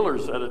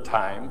 sailors at a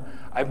time.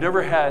 I've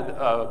never had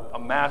a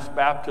mass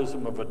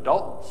baptism of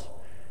adults.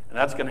 And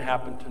that's going to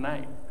happen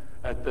tonight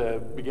at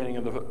the beginning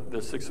of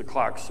the 6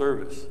 o'clock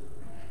service.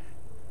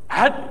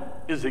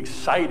 That is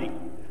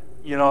exciting,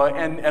 you know,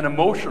 and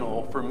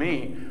emotional for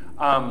me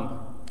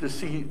to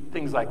see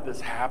things like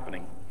this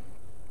happening.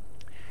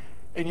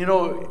 And you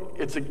know,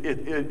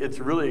 it's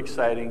really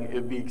exciting.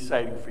 It'd be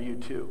exciting for you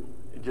too.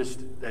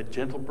 Just that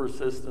gentle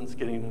persistence,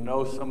 getting to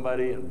know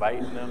somebody,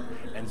 inviting them,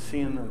 and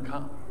seeing them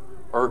come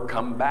or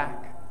come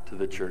back to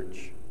the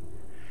church.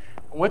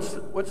 What's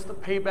the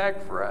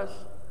payback for us?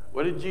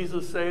 What did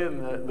Jesus say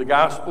in the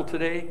gospel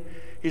today?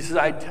 He says,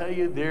 I tell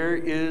you, there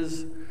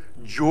is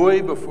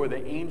joy before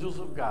the angels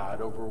of God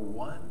over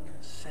one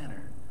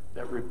sinner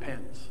that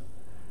repents.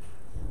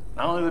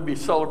 Not only will there be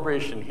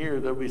celebration here,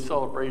 there'll be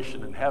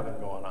celebration in heaven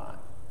going on.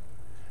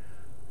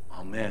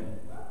 Amen.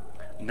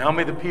 Now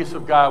may the peace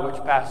of God,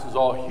 which passes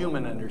all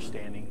human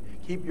understanding,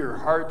 keep your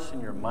hearts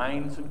and your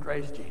minds in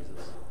Christ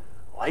Jesus.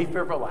 Life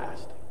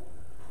everlasting.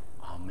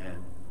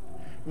 Amen.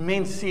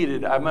 Remain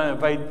seated. I'm going to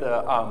invite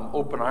the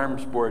Open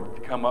Arms Board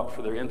to come up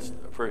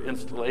for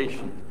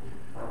installation.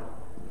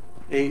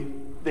 They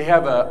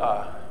have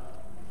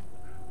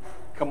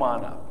come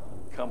on up.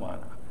 Come on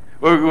up.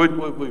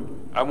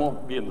 I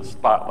won't be in the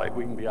spotlight.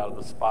 We can be out of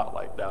the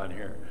spotlight down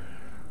here.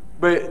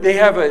 But they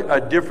have a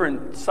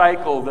different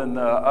cycle than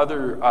the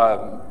other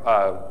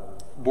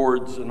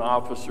boards and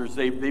officers.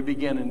 They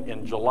begin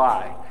in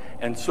July.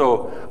 And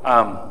so,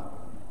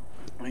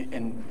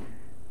 and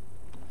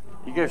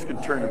you guys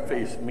can turn and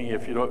face me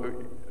if you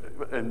don't,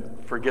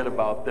 and forget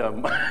about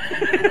them.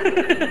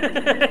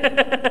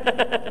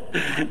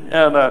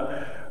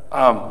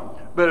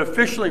 But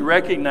officially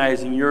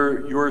recognizing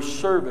your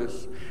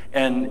service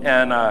and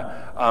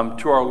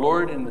to our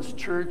Lord in this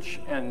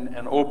church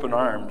and Open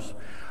Arms.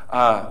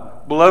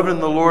 Beloved in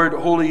the Lord,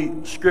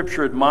 Holy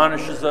Scripture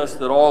admonishes us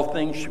that all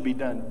things should be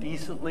done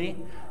decently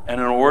and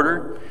in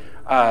order.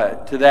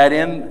 To that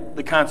end,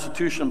 the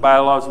Constitution and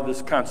bylaws of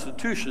this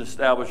Constitution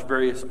establish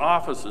various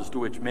offices to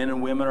which men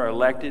and women are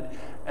elected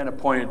and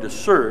appointed to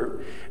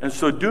serve. And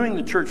so doing,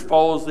 the church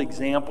follows the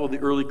example of the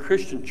early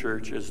Christian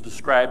church as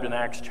described in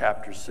Acts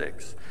chapter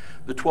 6.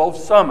 The 12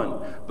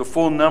 summoned the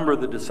full number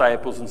of the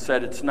disciples and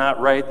said, "It's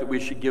not right that we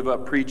should give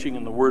up preaching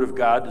and the word of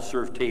God to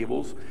serve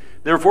tables.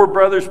 Therefore,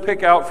 brothers,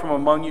 pick out from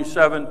among you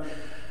 7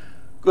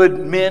 good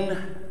men,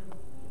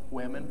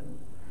 women,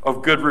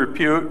 of good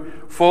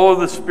repute, full of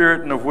the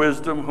Spirit and of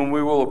wisdom, whom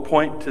we will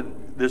appoint to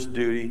this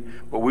duty,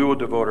 but we will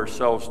devote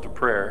ourselves to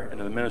prayer and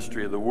to the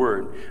ministry of the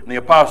word." And the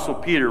Apostle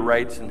Peter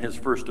writes in his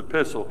first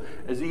epistle,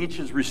 "As each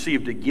has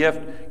received a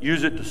gift,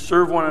 use it to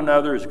serve one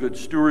another as good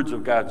stewards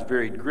of God's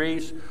varied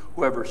grace.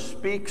 Whoever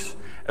speaks,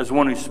 as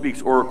one who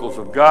speaks oracles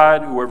of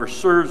God. Whoever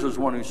serves, as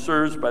one who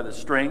serves by the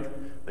strength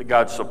that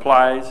God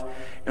supplies,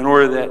 in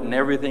order that in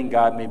everything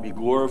God may be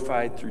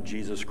glorified through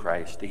Jesus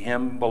Christ. To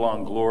him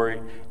belong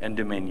glory and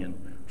dominion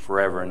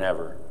forever and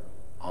ever.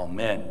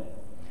 Amen."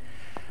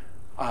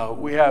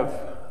 We have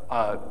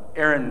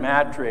Aaron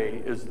Matre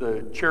is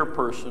the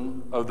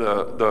chairperson of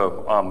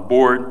the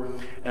board,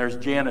 and there's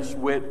Janice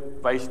Witt,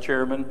 vice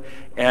chairman,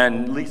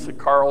 and Lisa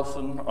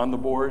Carlson on the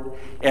board,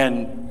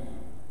 and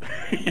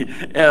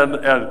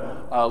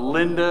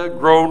Linda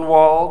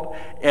Gronwald,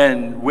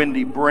 and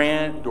Wendy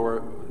Brandt,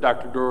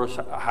 Dr. Doris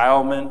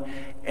Heilman,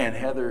 and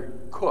Heather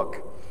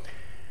Cook.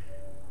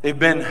 They've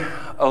been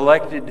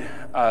elected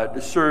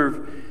to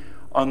serve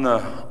on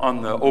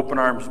the Open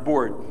Arms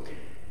board.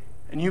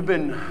 And you've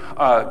been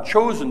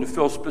chosen to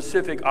fill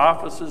specific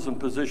offices and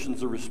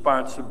positions of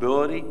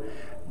responsibility,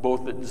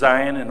 both at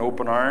Zion and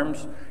Open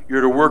Arms.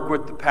 You're to work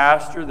with the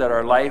pastor that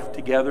our life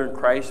together in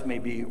Christ may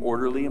be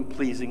orderly and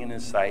pleasing in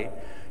his sight.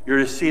 You're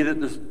to see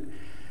that this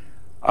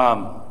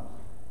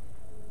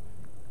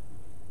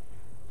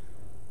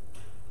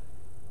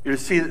you're to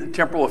see that the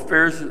temporal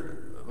affairs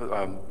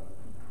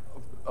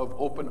of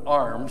Open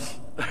Arms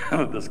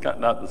this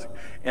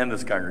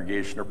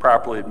congregation are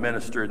properly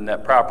administered, and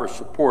that proper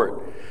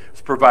support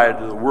is provided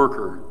to the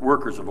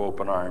workers of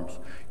Open Arms.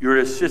 You're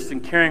to assist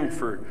in caring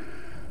for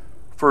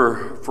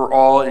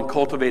all and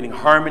cultivating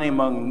harmony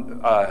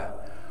among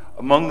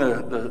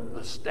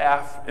the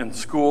staff and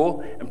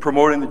school, and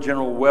promoting the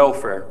general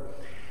welfare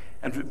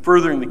and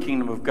furthering the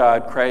kingdom of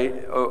God,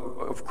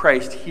 of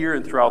Christ here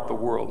and throughout the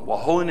world. While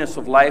holiness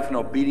of life and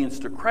obedience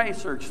to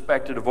Christ are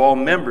expected of all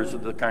members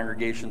of the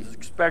congregation, it's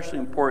especially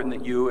important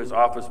that you, as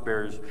office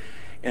bearers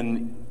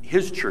in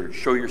his church,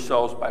 show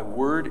yourselves by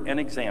word and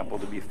example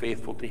to be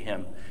faithful to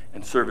him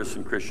in service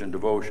and Christian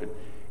devotion.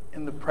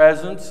 In the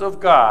presence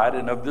of God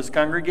and of this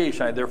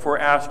congregation, I therefore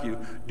ask you,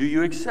 do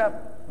you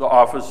accept the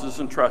offices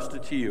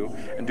entrusted to you,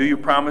 and do you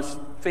promise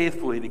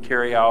faithfully to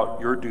carry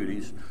out your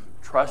duties,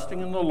 trusting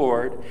in the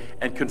Lord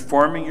and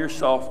conforming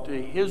yourself to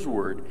his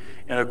word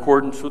in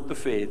accordance with the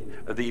faith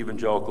of the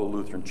Evangelical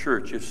Lutheran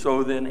Church? If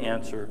so, then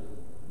answer,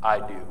 I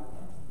do.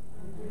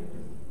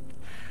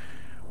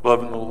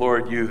 Beloved in the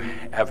Lord, you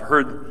have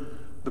heard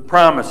the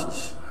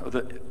promises of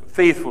the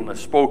faithfulness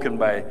spoken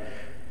by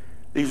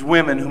these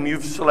women whom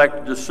you've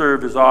selected to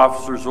serve as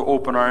officers of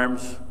Open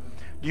Arms.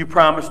 Do you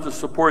promise to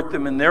support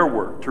them in their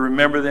work, to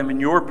remember them in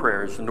your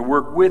prayers, and to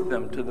work with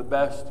them to the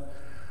best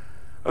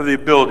of the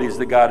abilities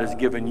that God has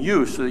given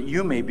you, so that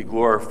you may be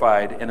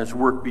glorified and his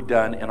work be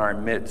done in our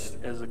midst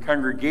as a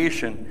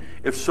congregation?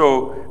 If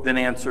so, then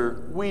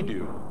answer, we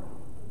do.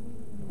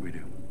 We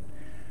do.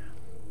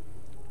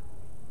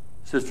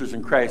 Sisters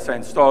in Christ, I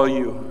install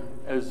you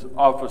as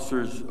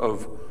officers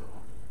of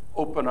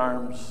Open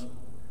Arms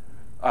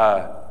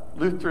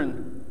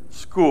Lutheran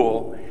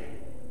School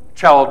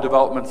Child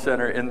Development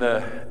Center in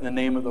the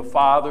name of the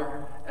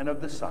Father and of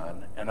the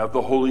Son and of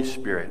the Holy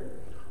Spirit.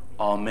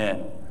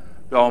 Amen.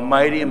 The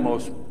Almighty and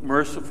most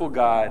merciful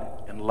God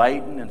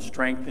enlighten and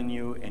strengthen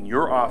you in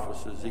your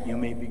offices, that you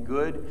may be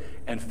good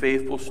and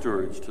faithful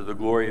stewards to the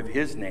glory of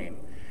his name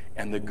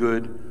and the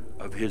good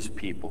of his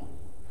people.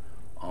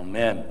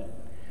 Amen.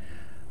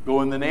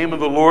 Go in the name of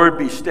the Lord,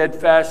 be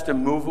steadfast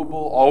and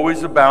immovable,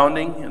 always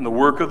abounding in the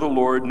work of the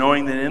Lord,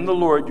 knowing that in the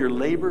Lord your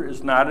labor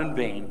is not in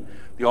vain.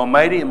 The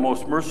Almighty and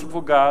most merciful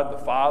God, the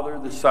Father,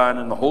 the Son,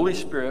 and the Holy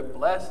Spirit,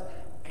 bless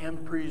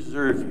and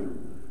preserve you.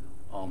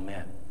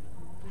 Amen.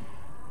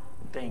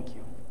 Thank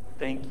you,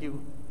 thank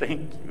you,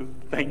 thank you,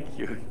 thank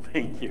you,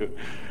 thank you.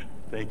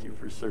 Thank you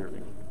for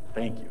serving.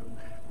 Thank you.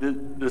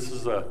 This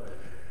is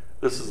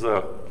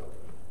a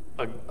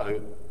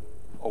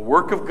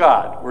work of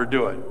God we're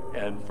doing,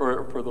 and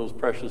for those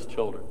precious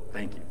children.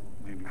 Thank you.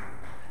 Maybe.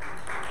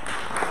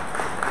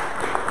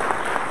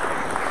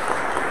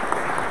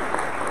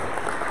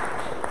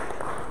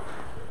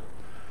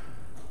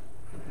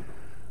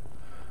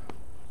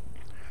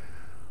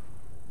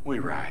 We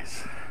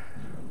rise.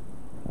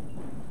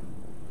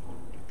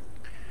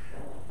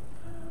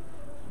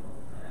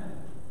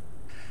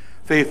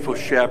 Faithful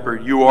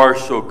Shepherd, you are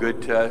so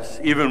good to us,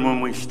 even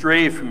when we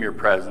stray from your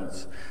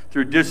presence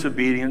through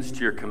disobedience to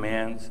your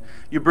commands.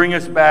 You bring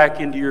us back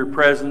into your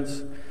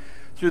presence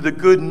through the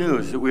good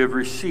news that we have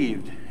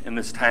received in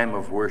this time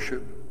of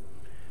worship.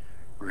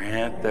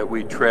 Grant that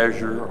we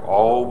treasure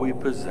all we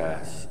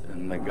possess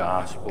in the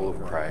gospel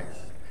of Christ.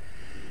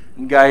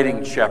 And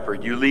guiding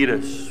Shepherd, you lead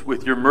us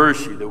with your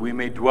mercy that we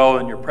may dwell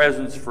in your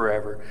presence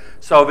forever.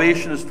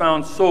 Salvation is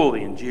found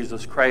solely in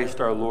Jesus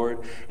Christ our Lord.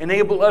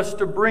 Enable us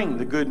to bring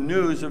the good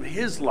news of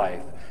his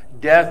life,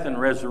 death, and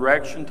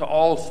resurrection to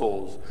all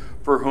souls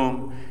for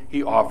whom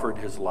he offered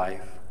his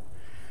life.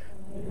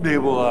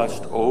 Enable us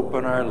to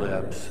open our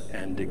lips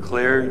and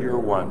declare your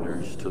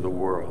wonders to the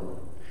world.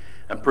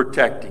 And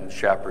protecting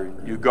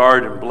Shepherd, you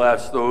guard and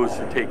bless those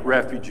who take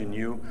refuge in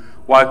you.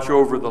 Watch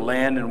over the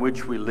land in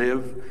which we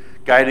live,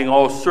 guiding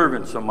all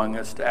servants among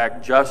us to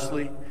act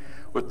justly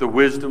with the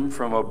wisdom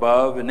from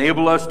above.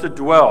 Enable us to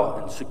dwell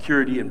in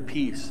security and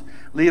peace.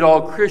 Lead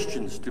all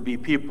Christians to be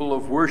people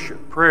of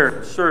worship, prayer,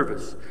 and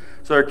service,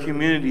 so our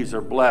communities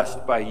are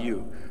blessed by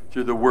you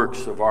through the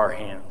works of our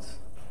hands.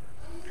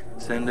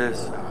 Send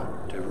us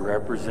out to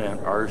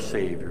represent our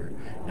Savior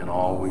in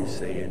all we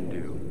say and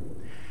do.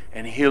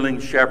 And healing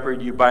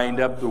Shepherd, you bind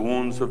up the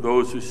wounds of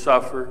those who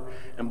suffer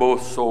in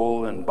both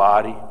soul and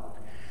body.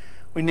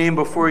 We name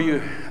before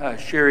you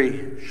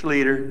Sherry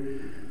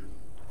Schleter,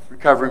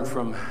 recovering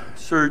from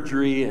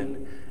surgery,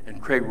 and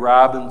Craig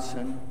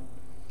Robinson,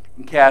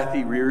 and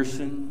Kathy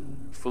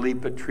Rearson,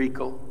 Philippa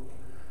Treacle,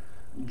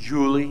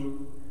 Julie,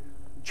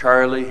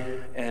 Charlie,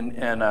 and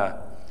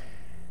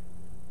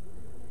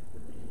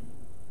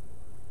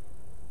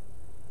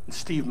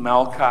Steve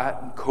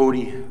Malcott, and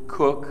Cody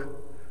Cook,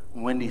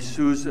 Wendy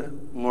Souza,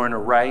 Lorna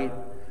Wright,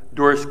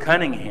 Doris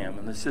Cunningham,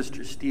 and the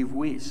sister Steve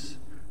Weiss,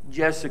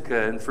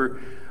 Jessica, and for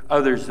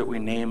others that we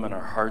name in our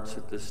hearts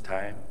at this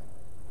time.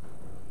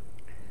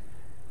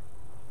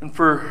 And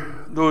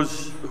for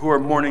those who are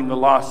mourning the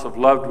loss of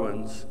loved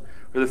ones,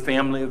 for the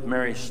family of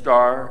Mary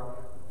Starr,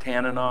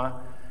 Tanana,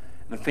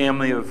 and the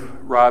family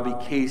of Robbie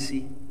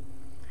Casey.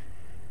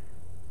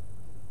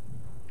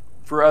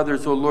 For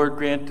others, O Lord,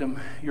 grant them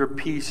your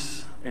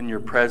peace and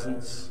your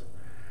presence.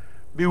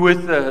 Be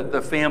with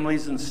the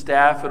families and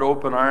staff at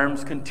Open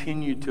Arms.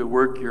 Continue to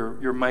work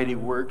your mighty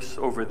works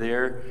over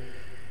there.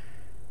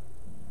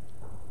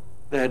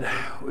 That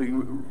we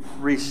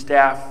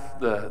restaff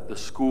the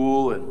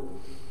school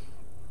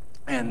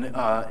and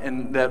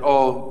that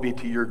all be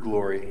to your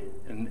glory.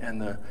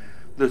 And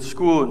the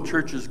school and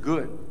church is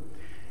good.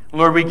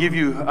 Lord, we give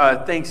you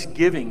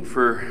thanksgiving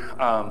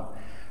for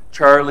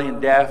Charlie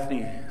and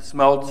Daphne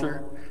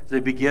Smeltzer as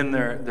they begin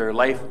their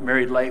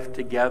married life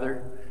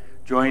together,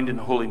 joined in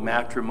holy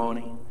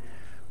matrimony.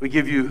 We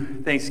give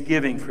you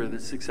thanksgiving for the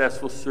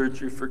successful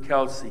surgery for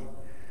Kelsey,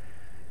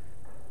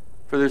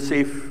 for their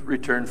safe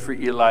return for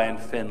Eli and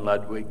Finn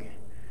Ludwig,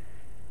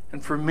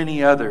 and for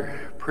many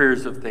other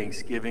prayers of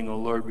thanksgiving. O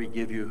Lord, we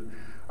give you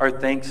our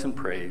thanks and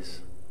praise.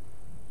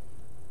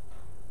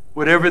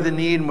 Whatever the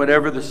need and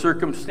whatever the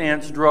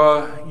circumstance,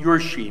 draw your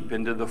sheep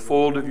into the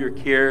fold of your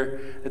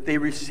care, that they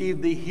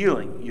receive the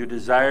healing you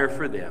desire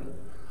for them.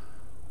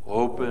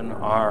 Open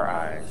our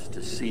eyes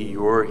to see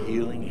your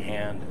healing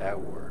hand at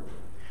work.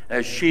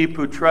 As sheep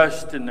who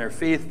trust in their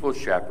faithful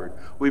shepherd,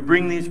 we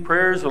bring these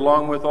prayers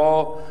along with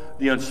all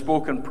the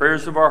unspoken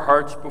prayers of our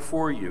hearts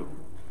before you.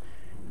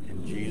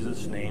 In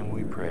Jesus' name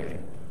we pray.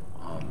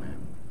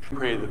 Amen. We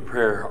pray the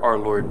prayer our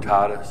Lord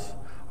taught us.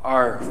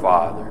 Our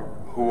Father,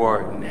 who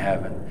art in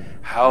heaven,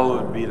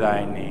 hallowed be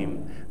thy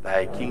name.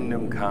 Thy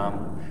kingdom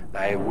come,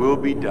 thy will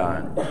be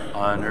done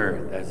on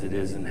earth as it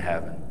is in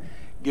heaven.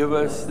 Give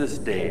us this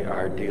day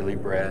our daily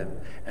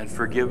bread, and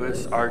forgive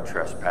us our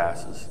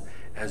trespasses,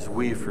 as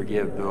we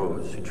forgive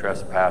those who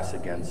trespass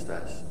against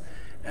us.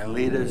 And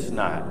lead us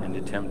not into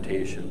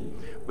temptation,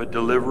 but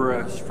deliver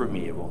us from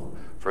evil.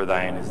 For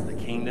thine is the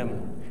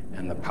kingdom,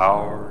 and the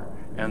power,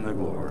 and the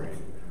glory,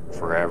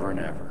 forever and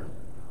ever.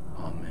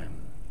 Amen.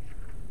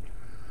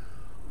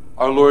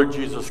 Our Lord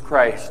Jesus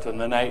Christ, on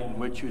the night in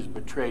which he was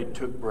betrayed,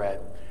 took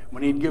bread.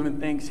 When he had given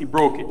thanks, he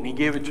broke it, and he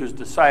gave it to his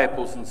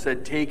disciples and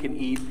said, "Take and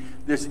eat.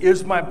 This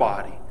is my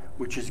body,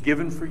 which is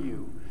given for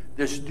you.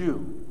 This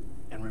do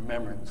in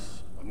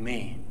remembrance of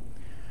me."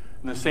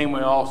 In the same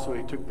way also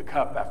he took the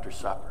cup after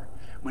supper.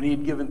 When he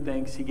had given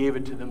thanks, he gave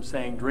it to them,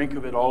 saying, "Drink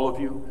of it, all of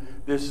you.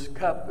 This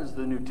cup is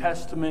the New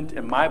Testament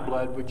in my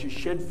blood, which is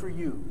shed for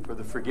you for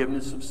the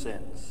forgiveness of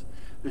sins.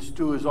 This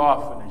do as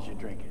often as you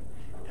drink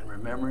it in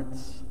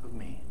remembrance of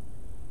me."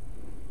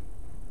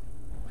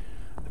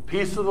 The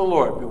peace of the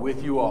Lord be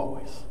with you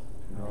always.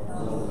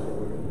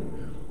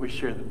 We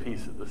share the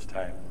peace at this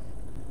time.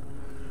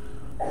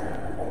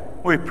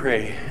 We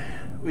pray.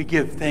 We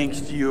give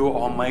thanks to you,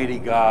 Almighty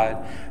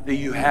God, that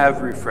you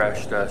have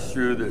refreshed us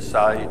through this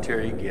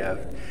salutary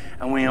gift.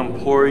 And we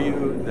implore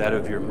you that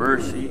of your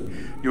mercy,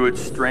 you would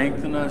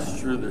strengthen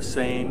us through the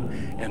same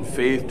in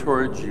faith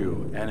towards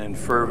you and in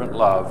fervent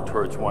love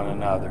towards one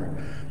another.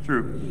 Through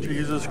through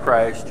Jesus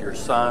Christ, your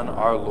Son,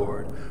 our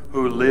Lord,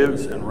 who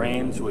lives and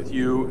reigns with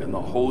you in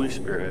the Holy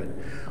Spirit,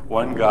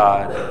 one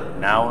God,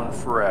 now and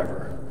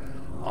forever.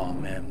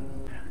 Amen.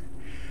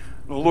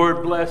 The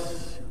Lord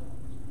bless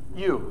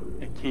you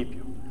and keep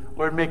you.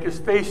 Lord, make his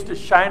face to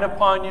shine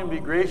upon you and be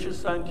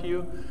gracious unto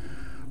you.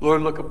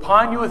 Lord, look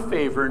upon you with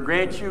favor and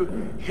grant you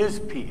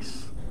his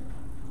peace.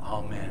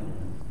 Amen.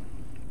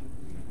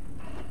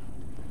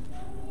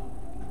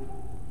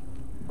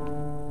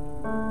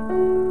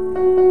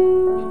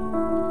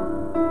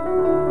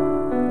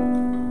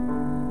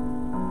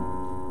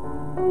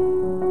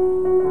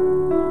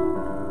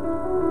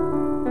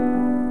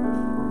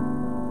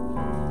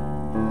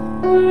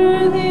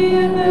 Worthy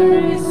of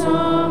every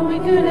song we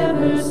could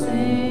ever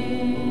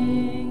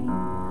sing,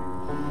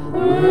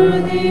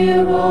 worthy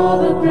of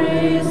all the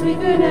praise we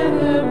could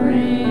ever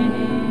bring,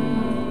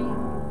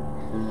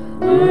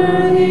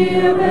 worthy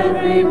of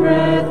every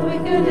breath we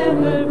could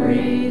ever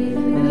breathe.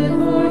 We live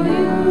for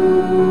you,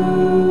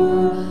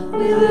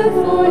 we live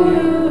for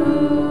you.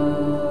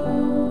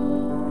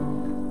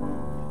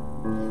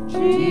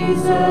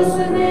 Jesus,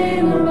 the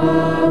name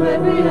above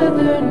every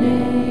other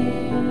name.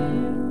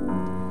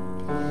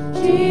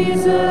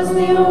 Jesus,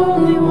 the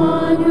only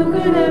one who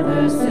could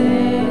ever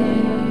save.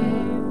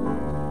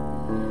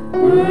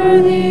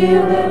 Worthy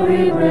of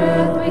every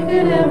breath we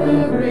could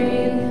ever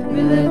breathe.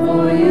 We live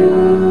for you.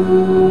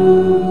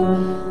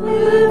 We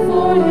live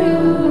for you.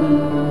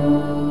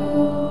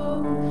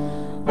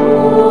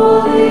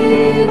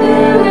 Holy,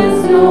 there is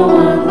no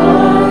one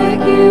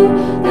like you.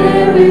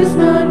 There is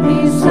none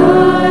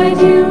beside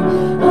you.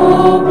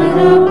 Open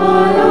up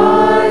my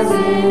eyes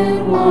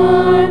in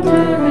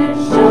wonder and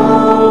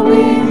show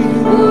me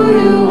who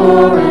you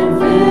are, and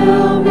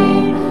fill me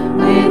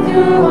with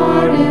your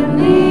heart and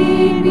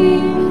lead me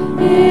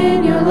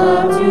in your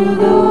love to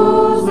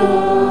those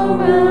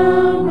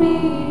around me.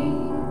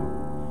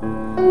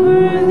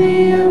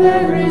 Worthy of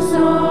every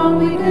song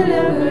we could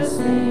ever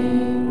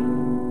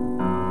sing,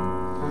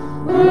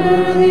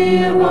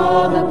 worthy of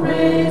all the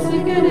praise we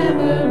could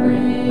ever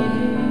bring,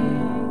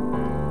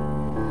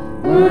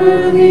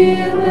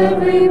 worthy of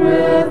every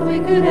breath we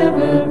could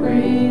ever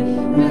breathe.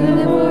 We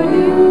live for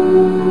you.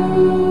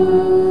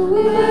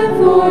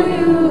 For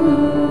you,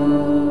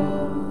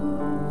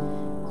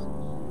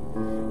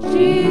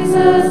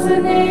 Jesus, the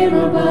name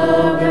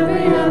above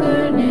every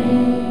other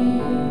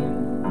name.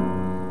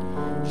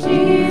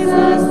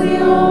 Jesus, the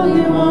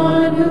only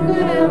one who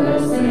could ever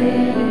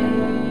save.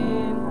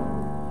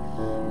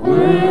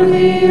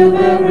 Worthy of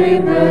every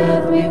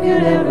breath we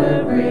could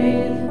ever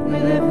breathe. We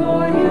live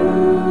for you.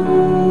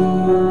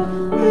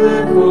 We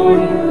live for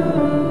you.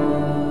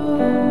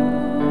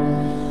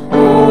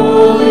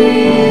 Holy,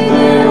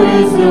 there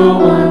is no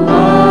one.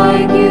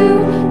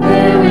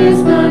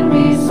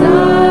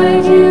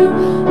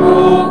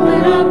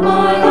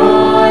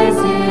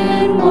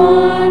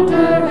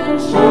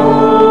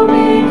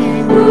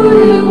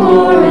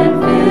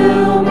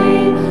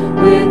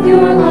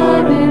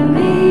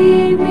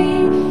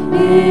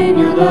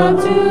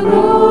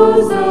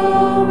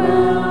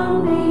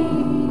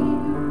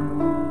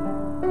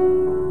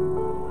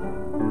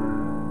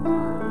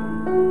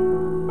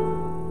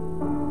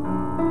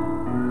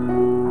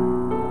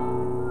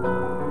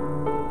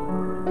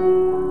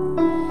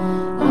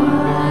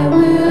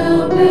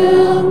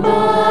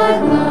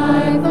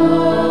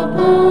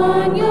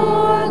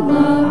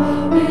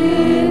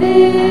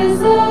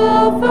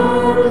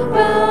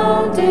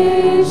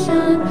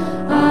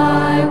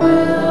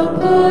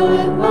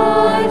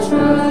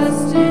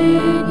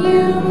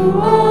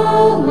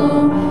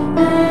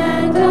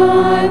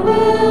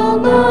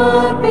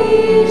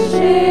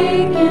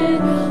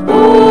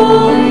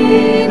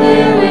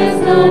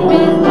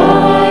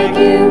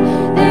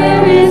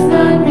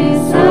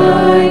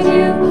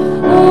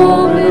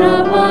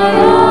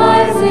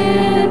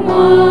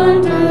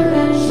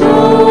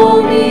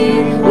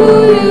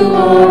 You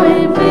are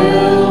and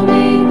fill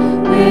me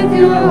with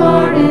your heart.